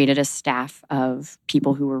 She created a staff of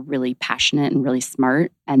people who were really passionate and really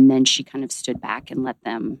smart. And then she kind of stood back and let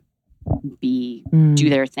them do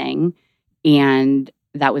their thing. And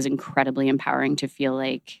that was incredibly empowering to feel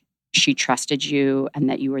like she trusted you and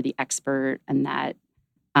that you were the expert and that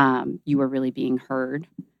you were really being heard.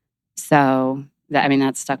 So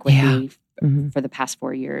that stuck with me for the past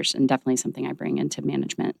 4 years, and definitely something I bring into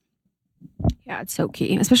management. Yeah, it's so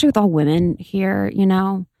key, especially with all women here,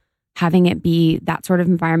 having it be that sort of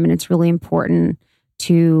environment. It's really important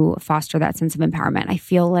to foster that sense of empowerment. I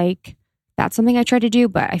feel like that's something I try to do,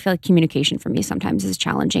 but I feel like communication for me sometimes is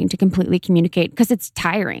challenging to completely communicate because it's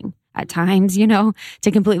tiring at times,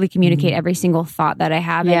 to completely communicate every single thought that I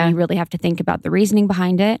have. Yeah. And you really have to think about the reasoning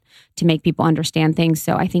behind it to make people understand things.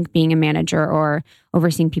 So I think being a manager or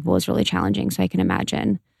overseeing people is really challenging. So I can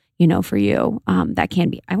imagine, for you, that can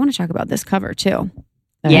be. I want to talk about this cover too.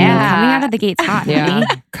 Yeah. Coming out of the gates hot. Yeah.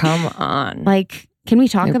 Honey. Come on. Like, can we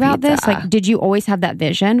talk about this? Lupita. Like, did you always have that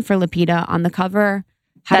vision for Lupita on the cover?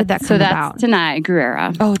 How did that come so that's about? Denai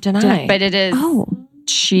Guerrera. Oh, Denai. But it is, Oh.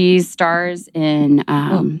 she stars in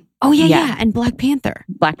Yeah. And Black Panther.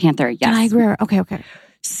 Black Panther, yes. Denai Guerrera. Okay.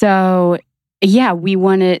 So, yeah, we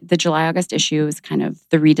wanted the July-August issue is kind of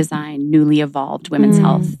the redesigned, newly evolved women's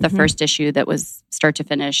health. The first issue that was start to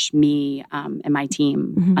finish, me and my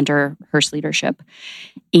team under Hearst's leadership.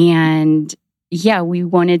 And yeah, we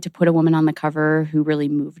wanted to put a woman on the cover who really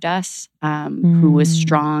moved us, who was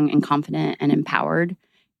strong and confident and empowered.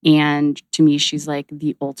 And to me, she's like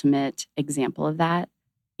the ultimate example of that.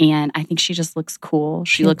 And I think she just looks cool.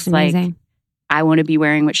 She looks like I want to be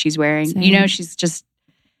wearing what she's wearing. Same. She's just,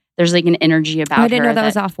 there's like an energy about her. I didn't know that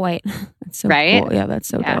was off-white. That's so Right? cool. Yeah, that's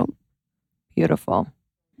so dope. Beautiful.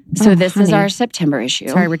 So this is honey. our September issue.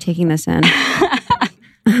 Sorry, we're taking this in.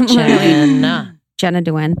 Jenna. Jenna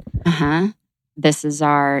Dewen. This is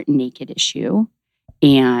our naked issue.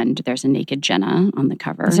 And there's a naked Jenna on the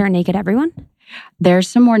cover. Is there a naked everyone? There's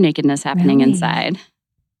some more nakedness happening Really? inside.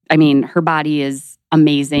 I mean, her body is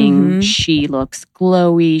amazing. She looks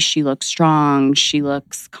glowy. She looks strong. She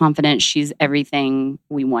looks confident. She's everything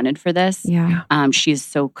we wanted for this. Yeah. She is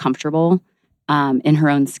so comfortable in her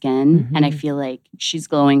own skin. And I feel like she's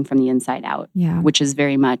glowing from the inside out, which is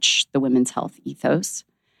very much the women's health ethos.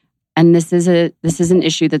 And this is an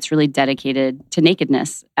issue that's really dedicated to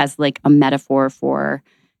nakedness as like a metaphor for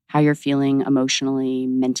how you're feeling emotionally,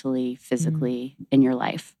 mentally, physically in your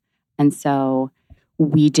life. And so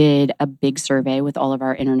we did a big survey with all of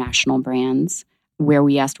our international brands where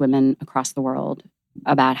we asked women across the world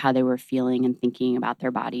about how they were feeling and thinking about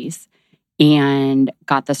their bodies and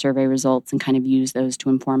got the survey results and kind of used those to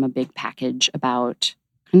inform a big package about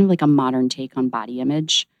kind of like a modern take on body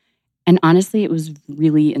image. And honestly, it was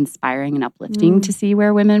really inspiring and uplifting to see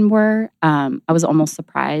where women were. I was almost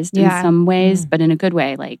surprised in some ways, but in a good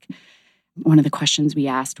way. Like one of the questions we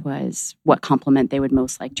asked was what compliment they would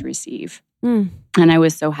most like to receive. And I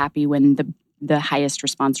was so happy when the highest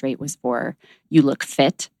response rate was for you look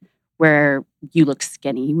fit, where you look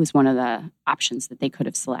skinny was one of the options that they could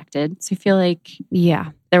have selected. So I feel like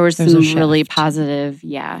there was some really positive,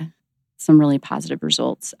 some really positive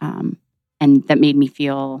results. And that made me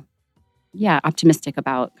feel optimistic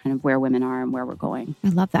about kind of where women are and where we're going. I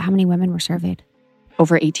love that. How many women were surveyed?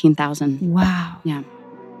 Over 18,000. Wow. Yeah.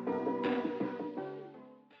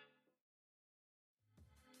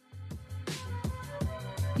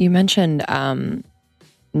 You mentioned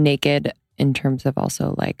naked in terms of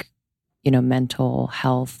also like, mental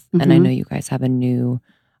health. And I know you guys have a new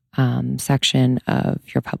section of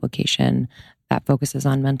your publication that focuses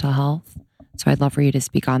on mental health. So I'd love for you to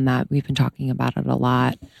speak on that. We've been talking about it a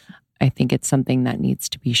lot. I think it's something that needs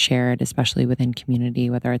to be shared, especially within community,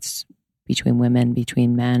 whether it's between women,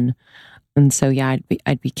 between men. And so,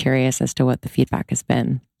 I'd be curious as to what the feedback has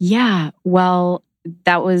been. Yeah, well,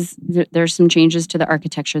 there's some changes to the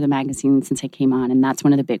architecture of the magazine since I came on. And that's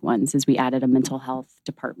one of the big ones is we added a mental health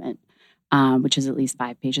department, which is at least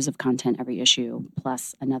 5 pages of content every issue,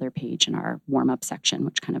 plus another page in our warm-up section,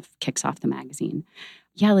 which kind of kicks off the magazine.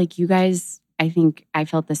 Yeah, like you guys, I think I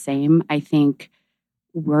felt the same. I think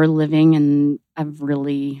we're living in a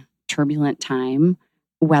really turbulent time,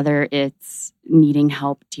 whether it's needing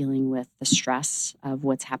help dealing with the stress of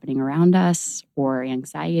what's happening around us or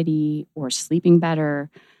anxiety or sleeping better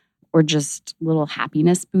or just little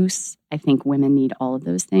happiness boosts. I think women need all of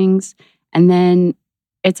those things. And then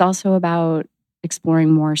it's also about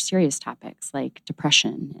exploring more serious topics like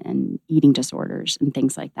depression and eating disorders and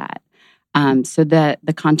things like that. So the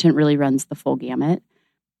content really runs the full gamut.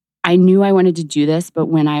 I knew I wanted to do this, but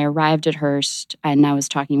when I arrived at Hearst and I was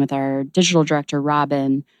talking with our digital director,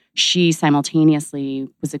 Robin, she simultaneously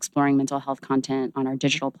was exploring mental health content on our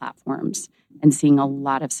digital platforms and seeing a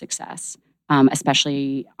lot of success,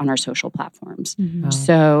 especially on our social platforms.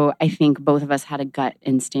 So I think both of us had a gut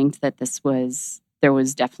instinct that there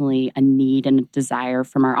was definitely a need and a desire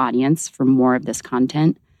from our audience for more of this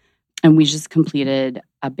content. And we just completed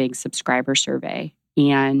a big subscriber survey,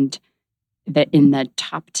 and that in the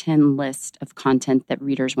top 10 list of content that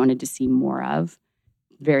readers wanted to see more of,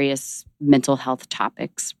 various mental health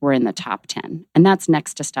topics were in the top 10. And that's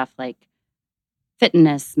next to stuff like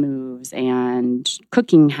fitness moves and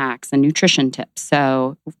cooking hacks and nutrition tips.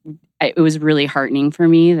 So it was really heartening for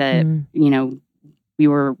me that, we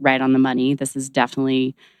were right on the money. This is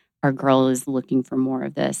definitely, our girl is looking for more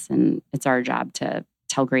of this, and it's our job to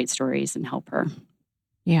tell great stories and help her.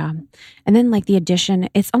 Yeah. And then like the addition,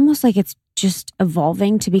 it's almost like it's just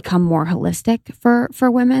evolving to become more holistic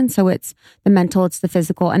for women. So it's the mental, it's the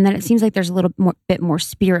physical. And then it seems like there's a little bit more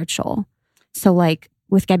spiritual. So like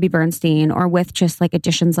with Gabby Bernstein or with just like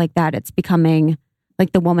additions like that, it's becoming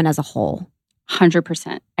like the woman as a whole.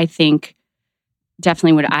 100%. I think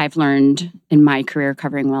definitely what I've learned in my career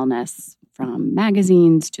covering wellness, from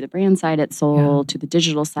magazines to the brand side at Soul to the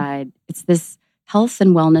digital side, it's this health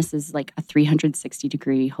and wellness is like a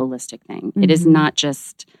 360-degree holistic thing. It is not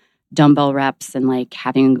just dumbbell reps and like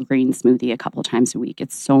having a green smoothie a couple times a week.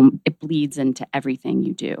 It bleeds into everything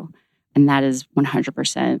you do. And that is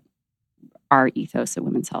 100% our ethos at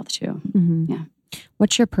Women's Health too. Yeah.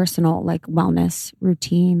 What's your personal like wellness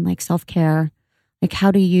routine, like self-care? Like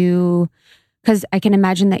how do you, because I can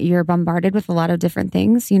imagine that you're bombarded with a lot of different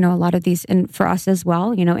things, a lot of these, and for us as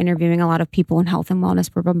well, interviewing a lot of people in health and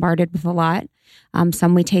wellness, we're bombarded with a lot.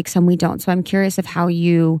 Some we take, some we don't. So I'm curious of how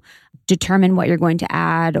you determine what you're going to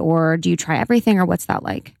add, or do you try everything, or what's that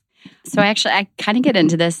like? So I kind of get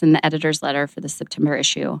into this in the editor's letter for the September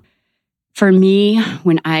issue. For me,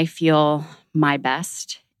 when I feel my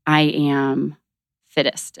best, I am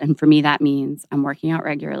fittest. And for me, that means I'm working out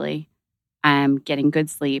regularly. I'm getting good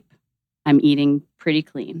sleep. I'm eating pretty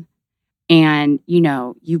clean. And,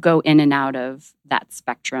 you go in and out of that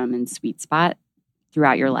spectrum and sweet spot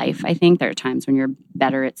throughout your life. I think there are times when you're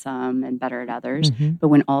better at some and better at others. But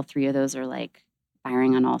when all three of those are like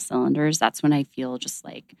firing on all cylinders, that's when I feel just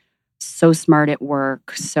like so smart at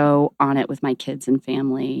work, so on it with my kids and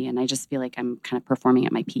family. And I just feel like I'm kind of performing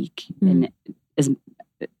at my peak in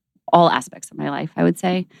all aspects of my life, I would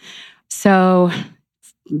say. So,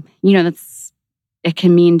 it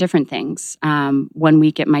can mean different things. 1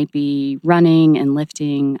 week it might be running and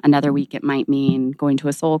lifting. Another week it might mean going to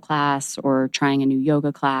a soul class or trying a new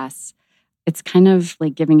yoga class. It's kind of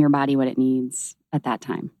like giving your body what it needs at that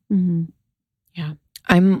time. Yeah.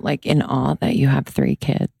 I'm like in awe that you have 3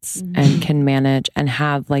 kids and can manage and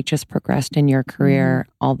have like just progressed in your career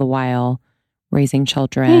all the while raising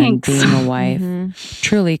children, being a wife.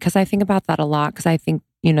 Truly, because I think about that a lot, because I think,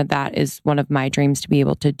 that is one of my dreams to be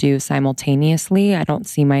able to do simultaneously. I don't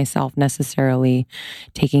see myself necessarily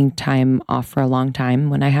taking time off for a long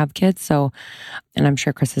time when I have kids. So, and I'm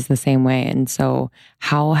sure Chris is the same way. And so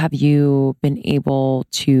how have you been able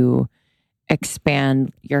to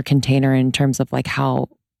expand your container in terms of like how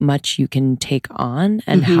much you can take on,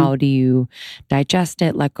 and how do you digest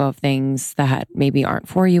it, let go of things that maybe aren't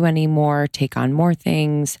for you anymore, take on more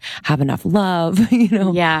things, have enough love,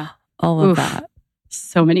 all of that.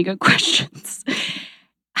 So many good questions.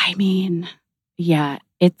 I mean,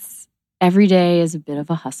 it's every day is a bit of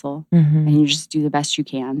a hustle and you just do the best you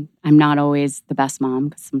can. I'm not always the best mom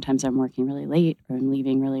because sometimes I'm working really late or I'm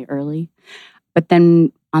leaving really early. But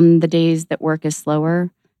then on the days that work is slower,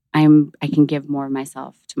 I can give more of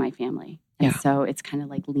myself to my family. And so it's kind of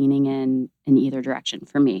like leaning in either direction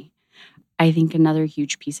for me. I think another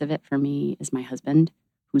huge piece of it for me is my husband,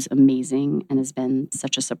 who's amazing and has been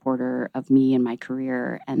such a supporter of me and my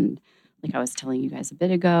career. And like I was telling you guys a bit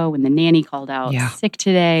ago, when the nanny called out sick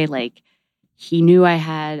today, like he knew I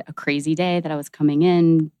had a crazy day that I was coming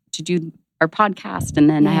in to do our podcast. And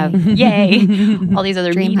then I have, all these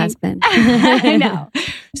other dream meetings. husband. I know.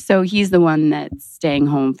 So he's the one that's staying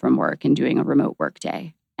home from work and doing a remote work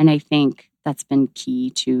day. And I think that's been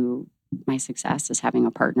key to my success, is having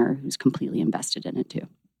a partner who's completely invested in it too.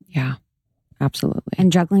 Yeah. Absolutely.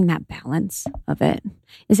 And juggling that balance of it.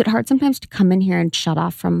 Is it hard sometimes to come in here and shut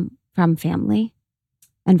off from family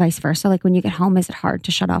and vice versa? Like when you get home, is it hard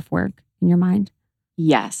to shut off work in your mind?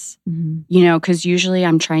 Yes. Because usually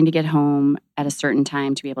I'm trying to get home at a certain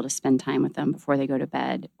time to be able to spend time with them before they go to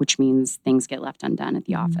bed, which means things get left undone at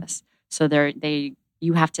the office. So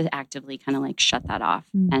you have to actively kind of like shut that off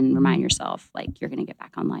and remind yourself like you're going to get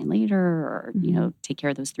back online later, or, take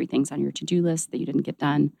care of those 3 things on your to-do list that you didn't get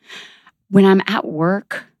done. When I'm at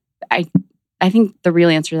work, I think the real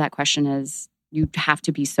answer to that question is you have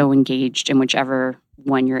to be so engaged in whichever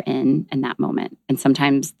one you're in that moment. And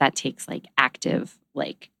sometimes that takes like active,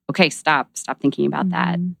 like, okay, stop thinking about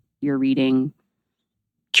that. You're reading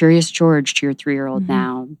Curious George to your 3-year-old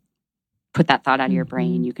now. Put that thought out of your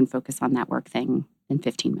brain. You can focus on that work thing in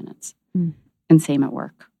 15 minutes. And same at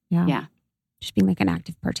work. Yeah. Just being like an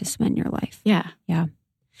active participant in your life. Yeah.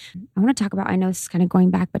 I want to talk about, I know this is kind of going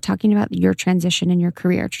back, but talking about your transition in your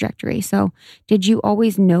career trajectory. So did you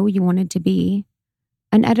always know you wanted to be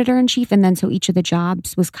an editor-in-chief? And then so each of the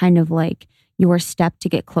jobs was kind of like your step to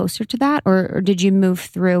get closer to that? Or did you move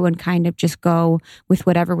through and kind of just go with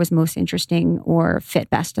whatever was most interesting or fit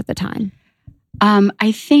best at the time?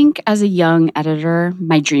 I think as a young editor,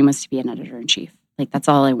 my dream was to be an editor-in-chief. Like, that's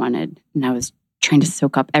all I wanted. And I was trying to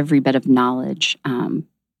soak up every bit of knowledge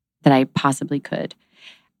that I possibly could.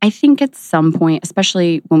 I think at some point,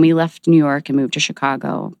 especially when we left New York and moved to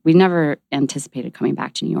Chicago, we never anticipated coming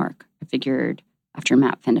back to New York. I figured after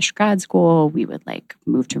Matt finished grad school, we would like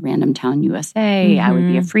move to random town USA. I would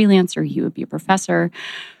be a freelancer. He would be a professor.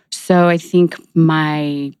 So I think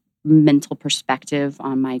my mental perspective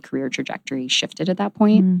on my career trajectory shifted at that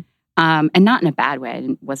point. And not in a bad way.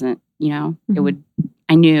 It wasn't,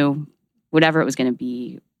 I knew whatever it was going to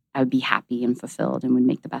be, I would be happy and fulfilled and would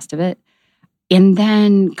make the best of it. And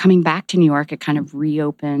then coming back to New York, it kind of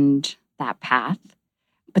reopened that path.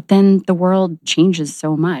 But then the world changes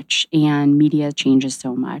so much and media changes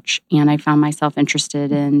so much. And I found myself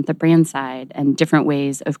interested in the brand side and different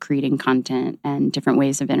ways of creating content and different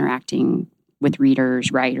ways of interacting with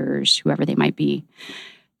readers, writers, whoever they might be.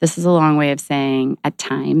 This is a long way of saying at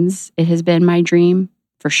times it has been my dream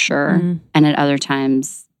for sure. And at other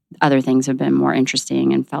times, other things have been more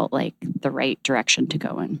interesting and felt like the right direction to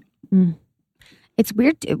go in. It's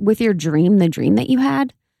weird with your dream, the dream that you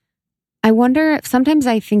had. I wonder, sometimes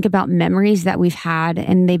I think about memories that we've had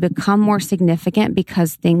and they become more significant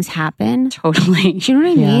because things happen. Totally. Do you know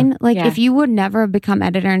what I mean? Like if you would never have become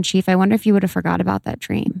editor-in-chief, I wonder if you would have forgot about that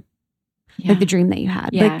dream. Like the dream that you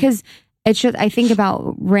had. Because it's just, I think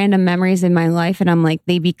about random memories in my life and I'm like,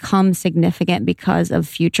 they become significant because of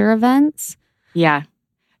future events. Yeah.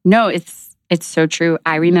 No, it's so true.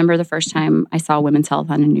 I remember the first time I saw Women's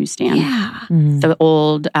Health on a newsstand. Yeah. The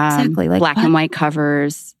old Exactly. Like, black and white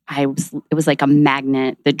covers. It was like a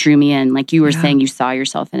magnet that drew me in. Like you were saying, you saw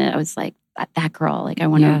yourself in it. I was like, that girl. Like I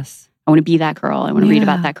want to be that girl. I want to read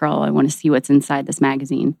about that girl. I want to see what's inside this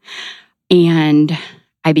magazine. And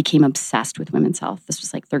I became obsessed with Women's Health. This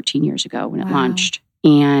was like 13 years ago when it launched.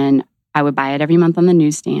 And I would buy it every month on the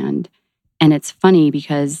newsstand. And it's funny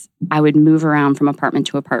because I would move around from apartment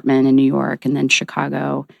to apartment in New York and then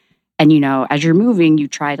Chicago. And, as you're moving, you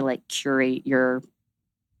try to like curate your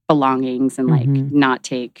belongings and like not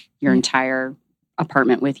take your entire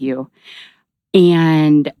apartment with you.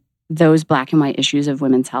 And those black and white issues of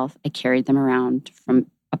Women's Health, I carried them around from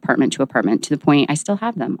apartment to apartment to the point I still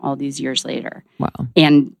have them all these years later. Wow.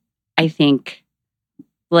 And I think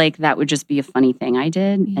like that would just be a funny thing I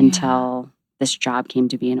did until this job came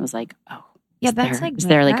to be and it was like, oh, is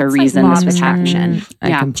there like a reason this was happening?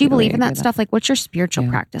 Do you believe in that stuff? Like, what's your spiritual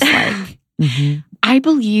practice like? I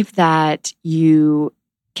believe that you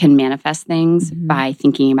can manifest things by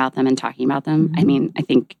thinking about them and talking about them. I mean, I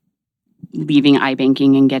think leaving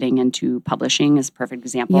iBanking and getting into publishing is a perfect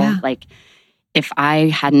example. Like, if I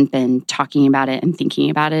hadn't been talking about it and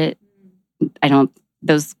thinking about it,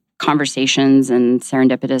 those conversations and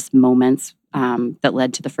serendipitous moments that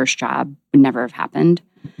led to the first job would never have happened.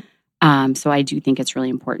 So I do think it's really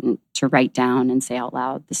important to write down and say out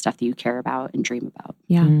loud the stuff that you care about and dream about.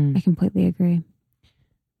 Yeah, I completely agree.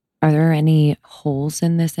 Are there any holes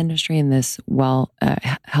in this industry, in this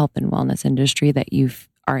health and wellness industry that you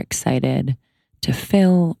are excited to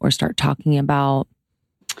fill or start talking about?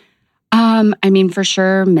 I mean, for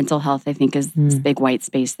sure, mental health, I think, is this big white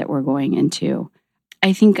space that we're going into.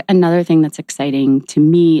 I think another thing that's exciting to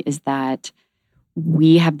me is that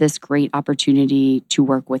we have this great opportunity to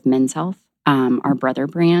work with Men's Health, our brother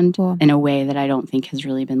brand, in a way that I don't think has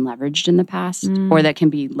really been leveraged in the past or that can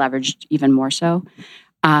be leveraged even more so.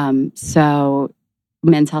 So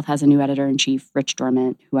Men's Health has a new editor-in-chief, Rich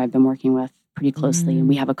Dormant, who I've been working with pretty closely. And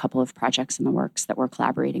we have a couple of projects in the works that we're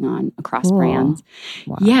collaborating on across brands.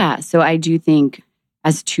 Wow. Yeah. So I do think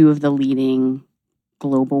as two of the leading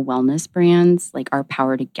global wellness brands, like our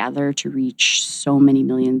power together to reach so many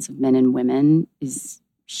millions of men and women is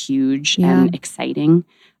huge and exciting.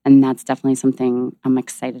 And that's definitely something I'm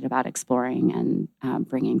excited about exploring and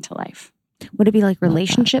bringing to life. Would it be like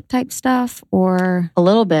relationship type stuff or? A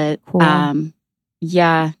little bit. Cool.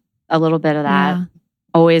 Yeah, a little bit of that. Yeah.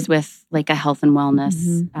 Always with like a health and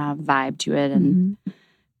wellness vibe to it. And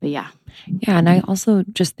but yeah. Yeah. And I also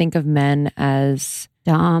just think of men as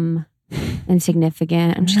dumb,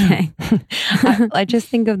 insignificant. I'm just kidding. I just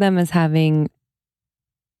think of them as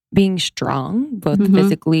being strong, both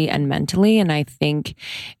physically and mentally. And I think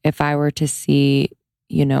if I were to see,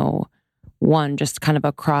 one, just kind of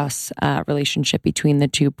a cross relationship between the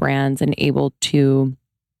two brands and able to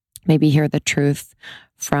maybe hear the truth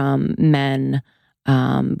from men,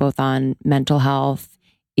 both on mental health,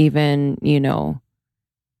 even,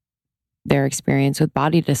 their experience with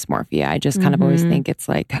body dysmorphia. I just kind of always think it's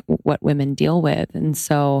like what women deal with. And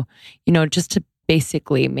so, just to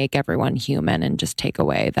basically make everyone human and just take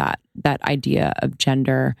away that idea of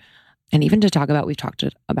gender. And even to talk about, we've talked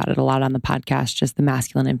about it a lot on the podcast, just the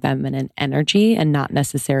masculine and feminine energy, and not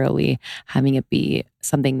necessarily having it be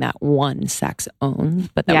something that one sex owns,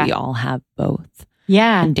 but that we all have both.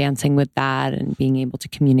 Yeah. And dancing with that and being able to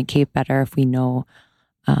communicate better if we know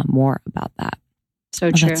more about that.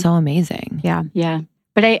 So true. That's so amazing. Yeah. Yeah.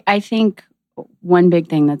 But I think one big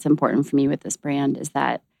thing that's important for me with this brand is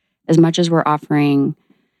that as much as we're offering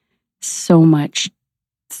so much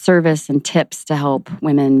service and tips to help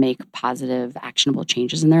women make positive, actionable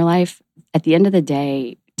changes in their life, at the end of the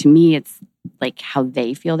day, to me, it's like how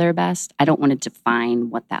they feel their best. I don't want to define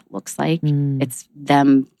what that looks like. It's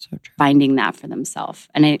them finding that for themselves.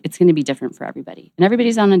 And it's going to be different for everybody. And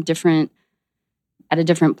everybody's at a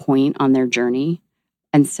different point on their journey.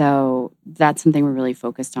 And so that's something we're really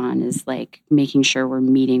focused on, is like making sure we're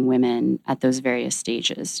meeting women at those various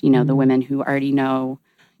stages. The women who already know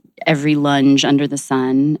every lunge under the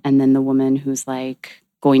sun, and then the woman who's like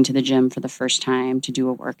going to the gym for the first time to do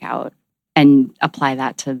a workout, and apply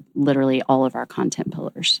that to literally all of our content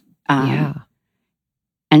pillars. And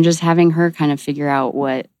just having her kind of figure out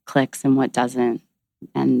what clicks and what doesn't,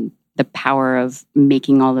 and the power of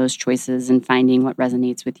making all those choices and finding what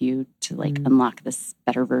resonates with you to like unlock this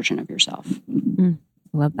better version of yourself.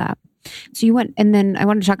 Love that. So you went, and then I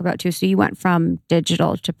want to talk about too, so you went from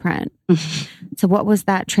digital to print. So what was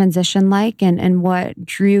that transition like, and what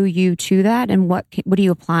drew you to that, and what are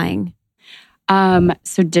you applying?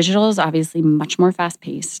 So digital is obviously much more fast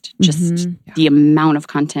paced. Just the amount of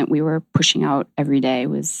content we were pushing out every day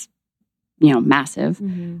was, massive.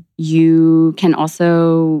 You can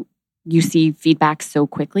also, you see feedback so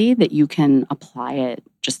quickly that you can apply it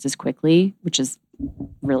just as quickly, which is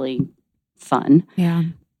really fun. Yeah.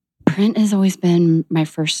 Print has always been my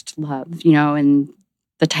first love, and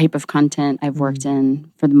the type of content I've worked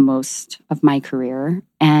in for the most of my career.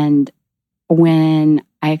 And when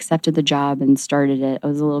I accepted the job and started it, I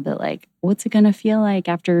was a little bit like, what's it going to feel like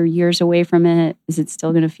after years away from it? Is it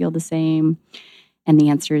still going to feel the same? And the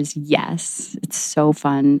answer is yes. It's so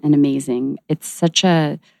fun and amazing. It's such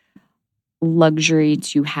a luxury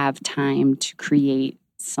to have time to create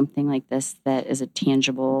something like this that is a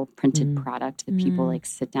tangible printed product that people like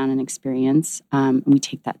sit down and experience. And we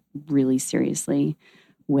take that really seriously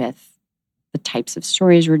with the types of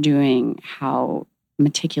stories we're doing, how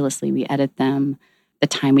meticulously we edit them, the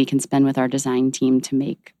time we can spend with our design team to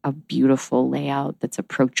make a beautiful layout that's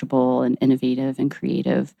approachable and innovative and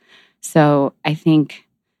creative. So I think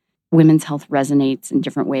women's health resonates in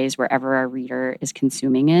different ways wherever our reader is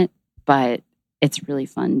consuming it, but it's really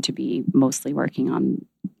fun to be mostly working on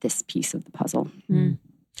this piece of the puzzle.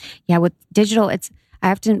 Yeah, with digital,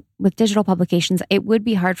 with digital publications, it would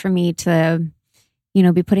be hard for me to,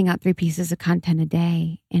 be putting out 3 pieces of content a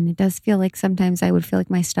day. And it does feel like sometimes I would feel like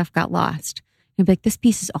my stuff got lost. I'd be like, this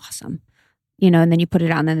piece is awesome, and then you put it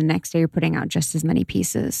out, and then the next day you're putting out just as many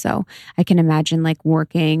pieces. So I can imagine like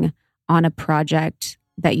working on a project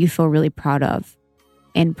that you feel really proud of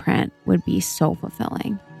in print would be so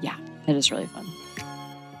fulfilling. Yeah, it is really fun.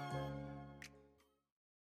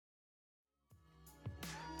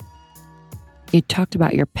 You talked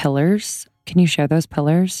about your pillars. Can you share those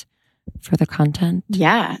pillars for the content?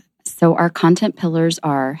 Yeah. So our content pillars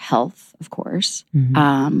are health, of course,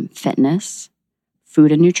 fitness,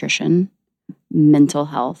 food and nutrition, mental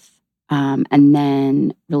health, and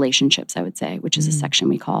then relationships, I would say, which is a section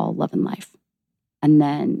we call love and life. And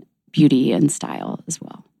then beauty and style as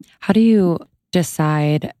well. How do you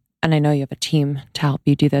decide, and I know you have a team to help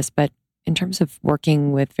you do this, but in terms of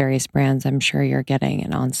working with various brands, I'm sure you're getting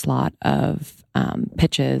an onslaught of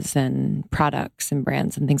pitches and products and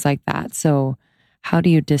brands and things like that. So how do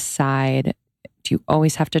you decide? Do you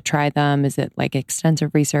always have to try them? Is it like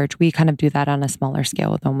extensive research? We kind of do that on a smaller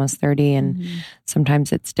scale with Almost 30. And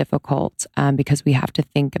sometimes it's difficult because we have to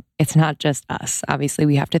think, it's not just us. Obviously,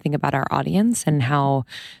 we have to think about our audience and how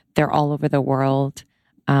they're all over the world.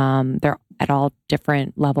 They're at all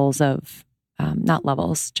different levels of, not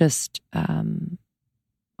levels, just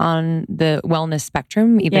on the wellness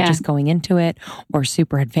spectrum, either just going into it or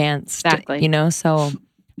super advanced. Exactly. So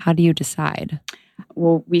how do you decide?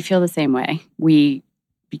 Well, we feel the same way.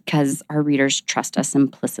 Because our readers trust us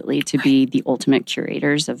implicitly to be the ultimate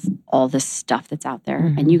curators of all this stuff that's out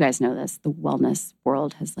there. And you guys know this, the wellness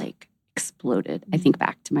world has like exploded. I think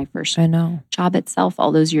back to my first job itself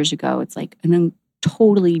all those years ago. It's like a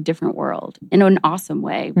totally different world in an awesome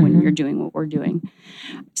way when you're doing what we're doing.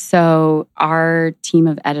 So our team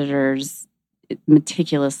of editors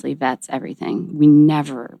meticulously vets everything. We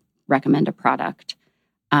never recommend a product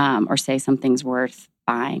or say something's worth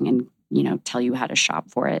buying and, tell you how to shop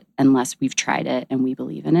for it unless we've tried it and we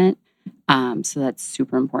believe in it. So that's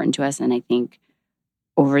super important to us. And I think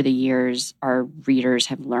over the years, our readers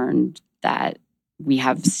have learned that we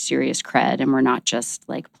have serious cred and we're not just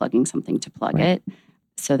like plugging something to plug it.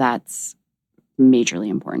 So that's majorly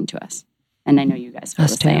important to us. And I know you guys feel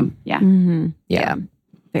the same. Yeah. Mm-hmm. Yeah.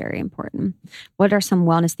 Very important. What are some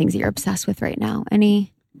wellness things that you're obsessed with right now?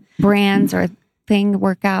 Any brands or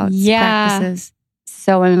workouts, practices?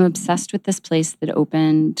 So I'm obsessed with this place that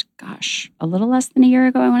opened, a little less than a year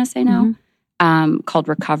ago, I want to say now, called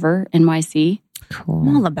Recover NYC. Cool.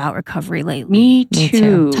 I'm all about recovery lately. Me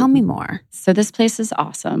too. Tell me more. So this place is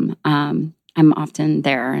awesome. I'm often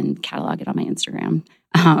there and catalog it on my Instagram.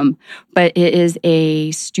 But it is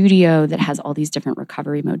a studio that has all these different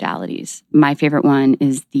recovery modalities. My favorite one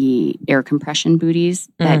is the air compression booties.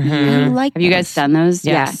 Have you guys done those?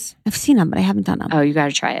 Yes. Yeah. I've seen them, but I haven't done them. Oh, you got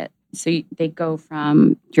to try it. So they go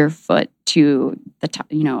from your foot to the top,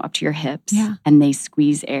 up to your hips, and they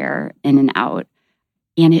squeeze air in and out.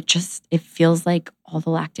 And it feels like all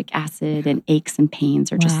the lactic acid and aches and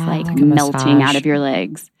pains are just like melting out of your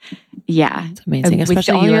legs. Yeah. It's amazing.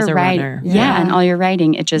 Especially you as a runner. Yeah. And all your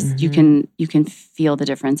riding, it just, you can feel the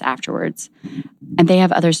difference afterwards. And they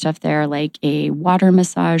have other stuff there like a water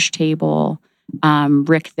massage table.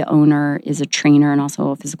 Rick, the owner, is a trainer and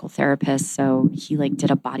also a physical therapist. So he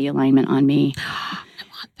did a body alignment on me. I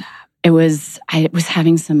want that. I was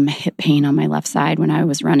having some hip pain on my left side when I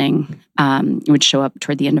was running. It would show up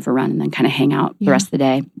toward the end of a run and then kind of hang out the rest of the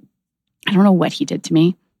day. I don't know what he did to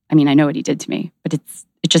me. I mean, I know what he did to me, but it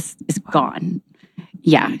just is gone.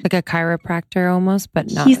 Yeah. Like a chiropractor almost, but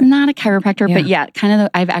not. He's not a chiropractor, but kind of.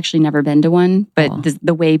 I've actually never been to one, but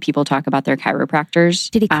the way people talk about their chiropractors.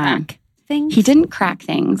 Did he crack things? He didn't crack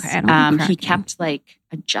things. Okay, he kept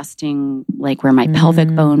adjusting where my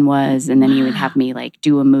pelvic bone was, and then he would have me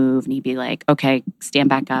do a move, and he'd be like, "Okay, stand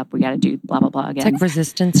back up. We got to do blah blah blah again." It's like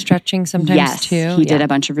resistance stretching sometimes too. He did a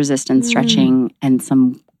bunch of resistance stretching and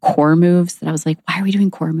some core moves that I was like, "Why are we doing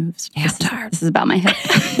core moves? Yeah, I'm tired. This is about my hip."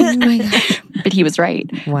 Oh my gosh. But he was right.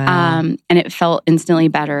 Wow. And it felt instantly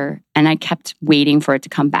better, and I kept waiting for it to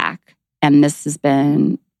come back. And this has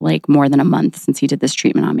been more than a month since he did this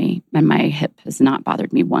treatment on me, and my hip has not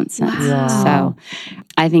bothered me once since. Wow. So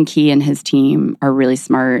I think he and his team are really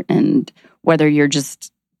smart, and whether you're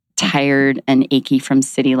just tired and achy from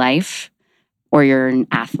city life, or you're an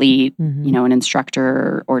athlete, an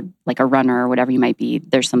instructor, or a runner, or whatever you might be,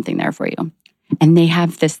 there's something there for you. And they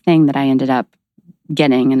have this thing that I ended up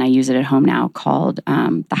getting, and I use it at home now, called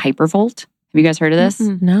the Hypervolt. Have you guys heard of this?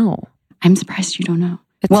 No. I'm surprised you don't know.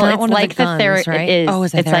 It's like the guns, right? It is. Oh,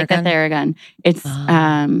 is it it's like the Theragun. It's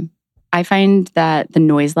I find that the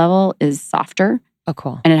noise level is softer. Oh,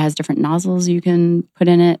 cool. And it has different nozzles you can put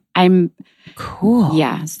in it. Cool.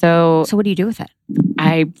 Yeah. So what do you do with it?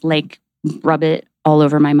 I rub it all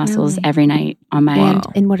over my muscles every night on my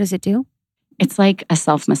And what does it do? It's like a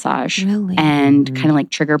self-massage. Really? And kind of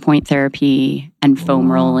like trigger point therapy and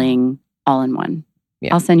foam rolling all in one.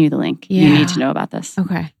 Yeah. I'll send you the link. Yeah. You need to know about this.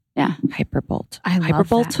 Okay. Yeah. Hypervolt. I love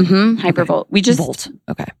Hypervolt? that. Mm-hmm. Hypervolt. We just... Volt.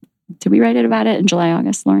 Okay. Did we write it about it in July,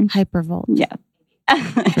 August, Lauren? Hypervolt. Yeah.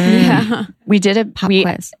 Yeah. We did a pop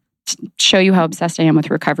quiz. To show you how obsessed I am with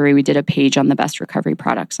recovery. We did a page on the best recovery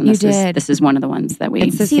products, and this is one of the ones that we.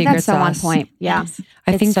 It's the secret that's so on sauce. point. Yeah,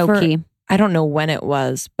 I think so key. I don't know when it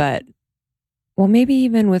was, but maybe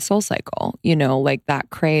even with SoulCycle, that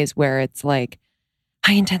craze where it's high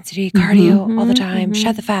intensity cardio all the time,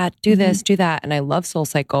 shed the fat, do this, do that, and I love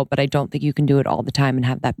SoulCycle, but I don't think you can do it all the time and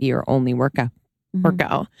have that be your only workout.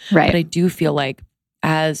 Right. But I do feel like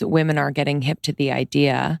as women are getting hip to the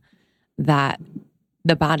idea that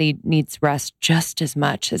the body needs rest just as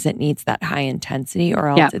much as it needs that high intensity, or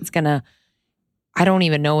else it's going to, I don't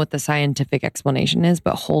even know what the scientific explanation is,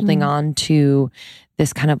 but holding on to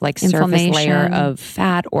this kind of surface layer of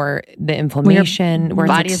fat or the inflammation where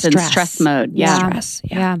body is in stress mode. Yeah. Stress.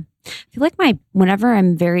 Yeah. I feel like whenever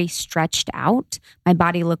I'm very stretched out, my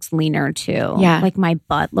body looks leaner too. Yeah. My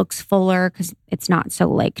butt looks fuller because it's not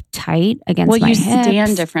so tight against my hips. Well, you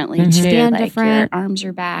stand differently too. Stand different. Your arms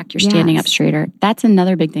are back. You're standing up straighter. That's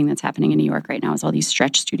another big thing that's happening in New York right now is all these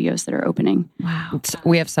stretch studios that are opening. Wow.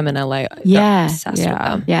 We have some in LA. Yeah. Obsessed with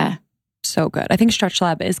them. Yeah. So good. I think Stretch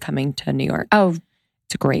Lab is coming to New York. Oh,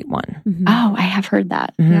 it's a great one. Mm-hmm. Oh, I have heard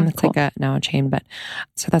that. Mm-hmm. It's cool. Now a chain, but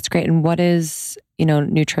so that's great. And what is,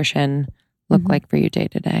 nutrition look like for you day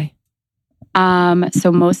to day?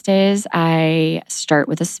 So most days I start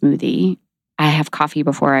with a smoothie. I have coffee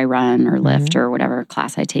before I run or lift or whatever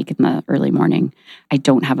class I take in the early morning. I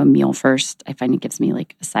don't have a meal first. I find it gives me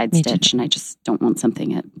like a side stitch and I just don't want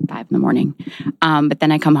something at 5 a.m. But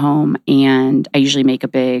then I come home and I usually make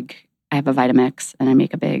I have a Vitamix and I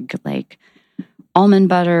make a big like almond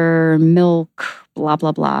butter, milk, blah,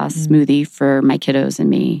 blah, blah smoothie for my kiddos and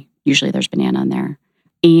me. Usually there's banana in there.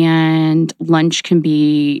 And lunch can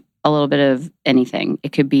be a little bit of anything.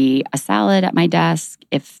 It could be a salad at my desk.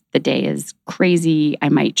 If the day is crazy, I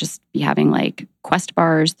might just be having like Quest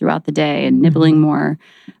bars throughout the day and nibbling more.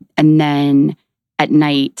 And then at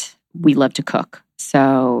night, we love to cook.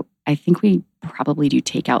 So I think we probably do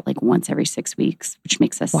takeout like once every 6 weeks, which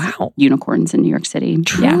makes us unicorns in New York City.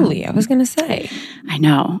 Truly, I was going to say. I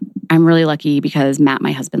know. I'm really lucky because Matt,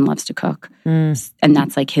 my husband, loves to cook. And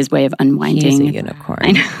that's like his way of unwinding. He's a unicorn.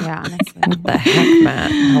 I know. Yeah. What the heck,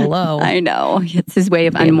 Matt? Hello. I know. It's his way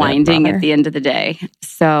of unwinding at the end of the day.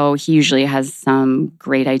 So he usually has some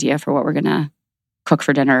great idea for what we're going to cook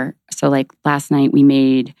for dinner. So like last night we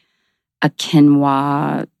made a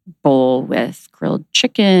quinoa bowl with grilled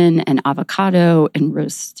chicken and avocado and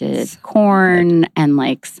roasted corn and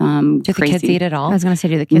like some Do crazy... the kids eat it all? I was going to say,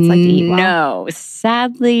 do the kids like to eat well? No.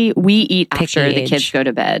 Sadly, we eat after age. the kids go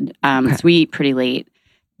to bed. So we eat pretty late.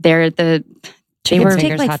 They Chicken were fingers,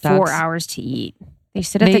 take like hot 4 dogs. hours to eat. They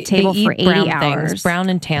sit at the table they for eat 80 brown hours. Things, brown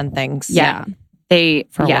and tan things. Yeah.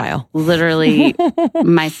 For a while. Literally,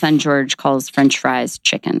 my son George calls French fries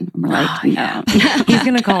chicken. We're like, no. He's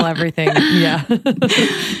going to call everything. Yeah.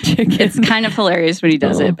 It's kind of hilarious when he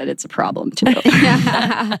does it, but it's a problem too.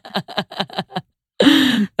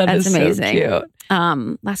 That's amazing. So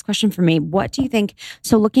cute. Last question for me. What do you think?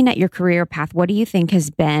 So looking at your career path, what do you think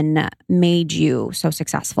has made you so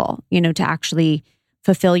successful, to actually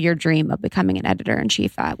fulfill your dream of becoming an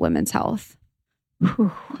editor-in-chief at Women's Health?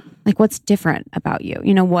 Like, what's different about you?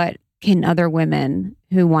 What can other women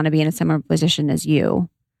who want to be in a similar position as you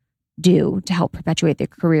do to help perpetuate their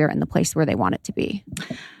career in the place where they want it to be?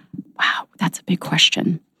 Wow, that's a big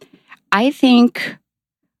question. I think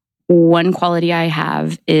one quality I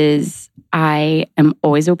have is I am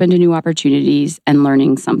always open to new opportunities and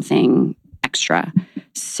learning something extra.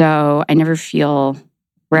 So I never feel,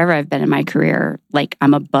 wherever I've been in my career, like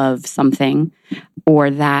I'm above something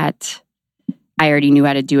or that I already knew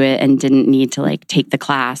how to do it and didn't need to like take the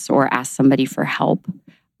class or ask somebody for help.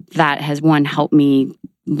 That has helped me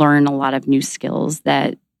learn a lot of new skills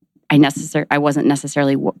that I wasn't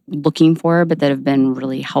necessarily looking for, but that have been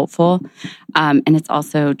really helpful. And it's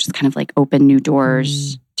also just kind of like opened new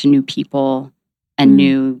doors to new people and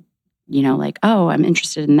new, like, oh, I'm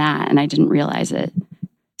interested in that. And I didn't realize it.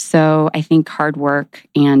 So I think hard work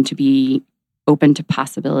and to be open to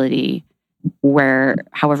possibility where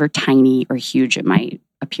however tiny or huge it might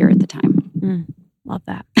appear at the time. Love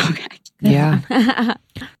that. Okay. Yeah.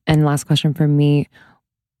 And last question from me.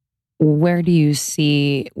 Where do you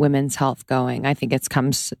see women's health going? I think it's come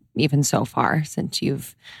even so far since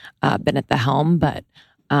you've been at the helm, but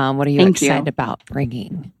what are you excited about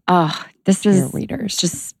bringing this to is your readers?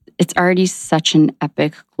 Just, it's already such an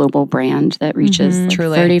epic global brand that reaches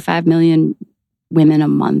like 35 million women a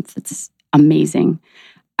month. It's amazing.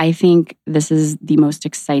 I think this is the most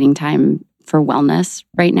exciting time for wellness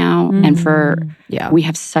right now. And we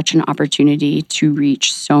have such an opportunity to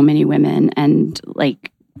reach so many women and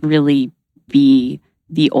like really be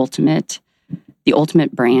the ultimate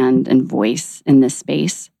brand and voice in this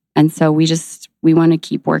space. And so we want to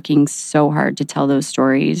keep working so hard to tell those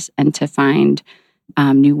stories and to find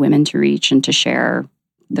new women to reach and to share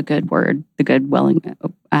the good word, the good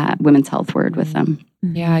women's health word with them.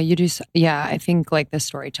 Yeah, you do. Yeah, I think like the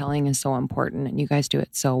storytelling is so important and you guys do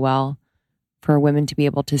it so well. For women to be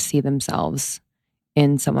able to see themselves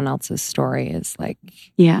in someone else's story is like,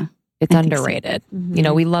 it's underrated.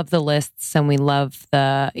 So. We love the lists and we love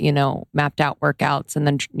the, mapped out workouts and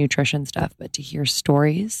then nutrition stuff, but to hear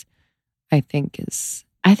stories, I think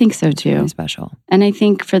so too. Really special. And I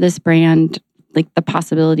think for this brand, like the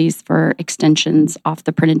possibilities for extensions off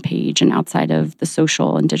the printed page and outside of the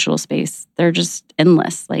social and digital space, they're just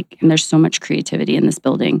endless. Like, and there's so much creativity in this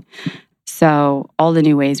building. So all the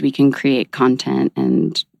new ways we can create content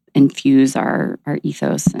and infuse our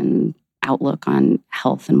ethos and outlook on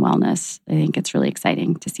health and wellness, I think it's really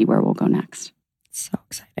exciting to see where we'll go next. So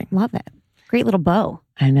exciting. Love it. Great little bow.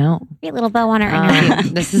 I know. Great little bow on our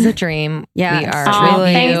interview. This is a dream. Yeah. We are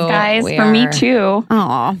thanks guys. Me too.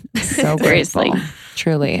 Oh, so grateful.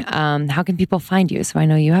 Truly. How can people find you? So I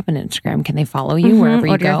know you have an Instagram. Can they follow you wherever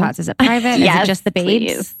you What are go? your thoughts? Is it private? Yes, is it just the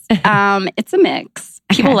babes? It's a mix.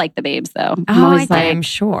 People like the babes though. Oh, I'm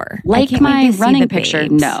sure. Like my running picture.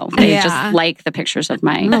 No, they just like the pictures of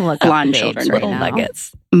my blonde children right little now.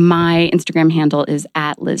 nuggets. My Instagram handle is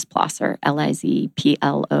at Liz Plosser,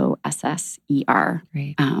 LizPlosser.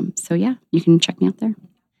 Great. So yeah, you can check me out there.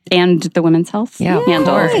 And the Women's Health handle,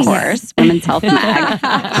 of course. Women's Health Mag.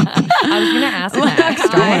 I was going to ask next.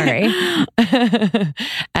 Don't worry.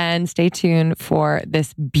 And stay tuned for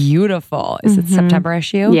this beautiful, is it September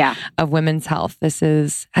issue? Yeah. Of Women's Health. Has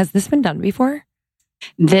this been done before?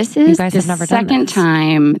 This is the second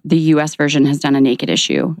time the U.S. version has done a naked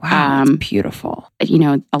issue. Wow, that's beautiful. You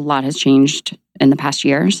know, a lot has changed in the past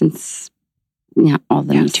year since all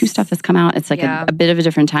the Me Too stuff has come out. It's like a bit of a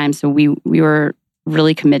different time. So we were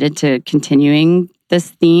really committed to continuing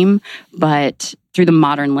this theme, but through the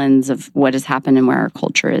modern lens of what has happened and where our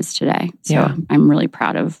culture is today. So I'm really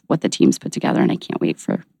proud of what the team's put together, and I can't wait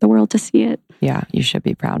for the world to see it. Yeah, you should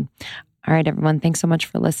be proud. All right, everyone. Thanks so much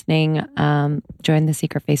for listening. Join the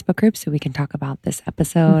secret Facebook group so we can talk about this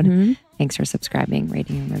episode. Thanks for subscribing,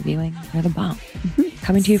 rating, and reviewing. You're the bomb.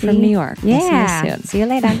 Coming to you from New York. Yeah. We'll see you soon. See you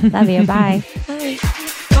later. Love you. Bye. Bye.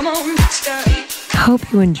 Come on,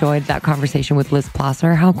 hope you enjoyed that conversation with Liz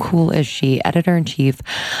Plosser. How cool is she? Editor-in-chief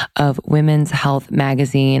of Women's Health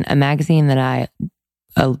magazine, a magazine that I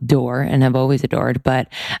adore and have always adored. But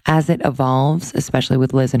as it evolves, especially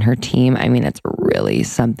with Liz and her team, I mean, it's really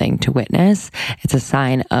something to witness. It's a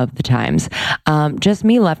sign of the times. Just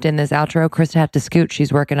me left in this outro. Krista had to scoot.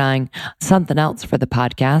 She's working on something else for the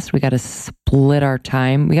podcast. We got to split our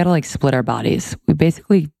time. We got to split our bodies. We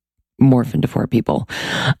basically morph into 4 people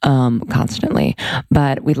constantly.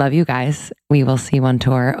 But we love you guys. We will see you on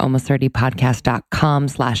tour,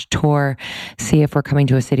 almost30podcast.com/tour. See if we're coming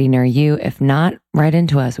to a city near you. If not, write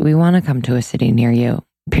into us. We want to come to a city near you.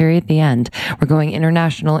 Period. The end. We're going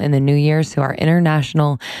international in the new year. So our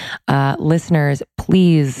international listeners,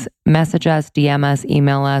 please message us, DM us,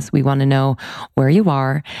 email us. We want to know where you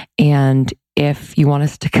are and if you want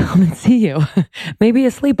us to come and see you. Maybe a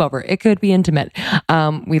sleepover. It could be intimate.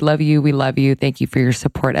 We love you. We love you. Thank you for your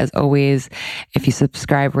support as always. If you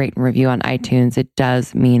subscribe, rate, and review on iTunes, it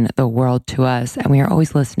does mean the world to us. And we are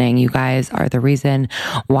always listening. You guys are the reason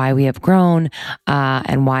why we have grown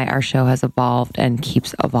and why our show has evolved and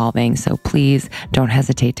keeps evolving. So please don't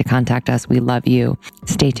hesitate to contact us. We love you.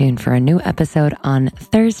 Stay tuned for a new episode on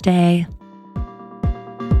Thursday.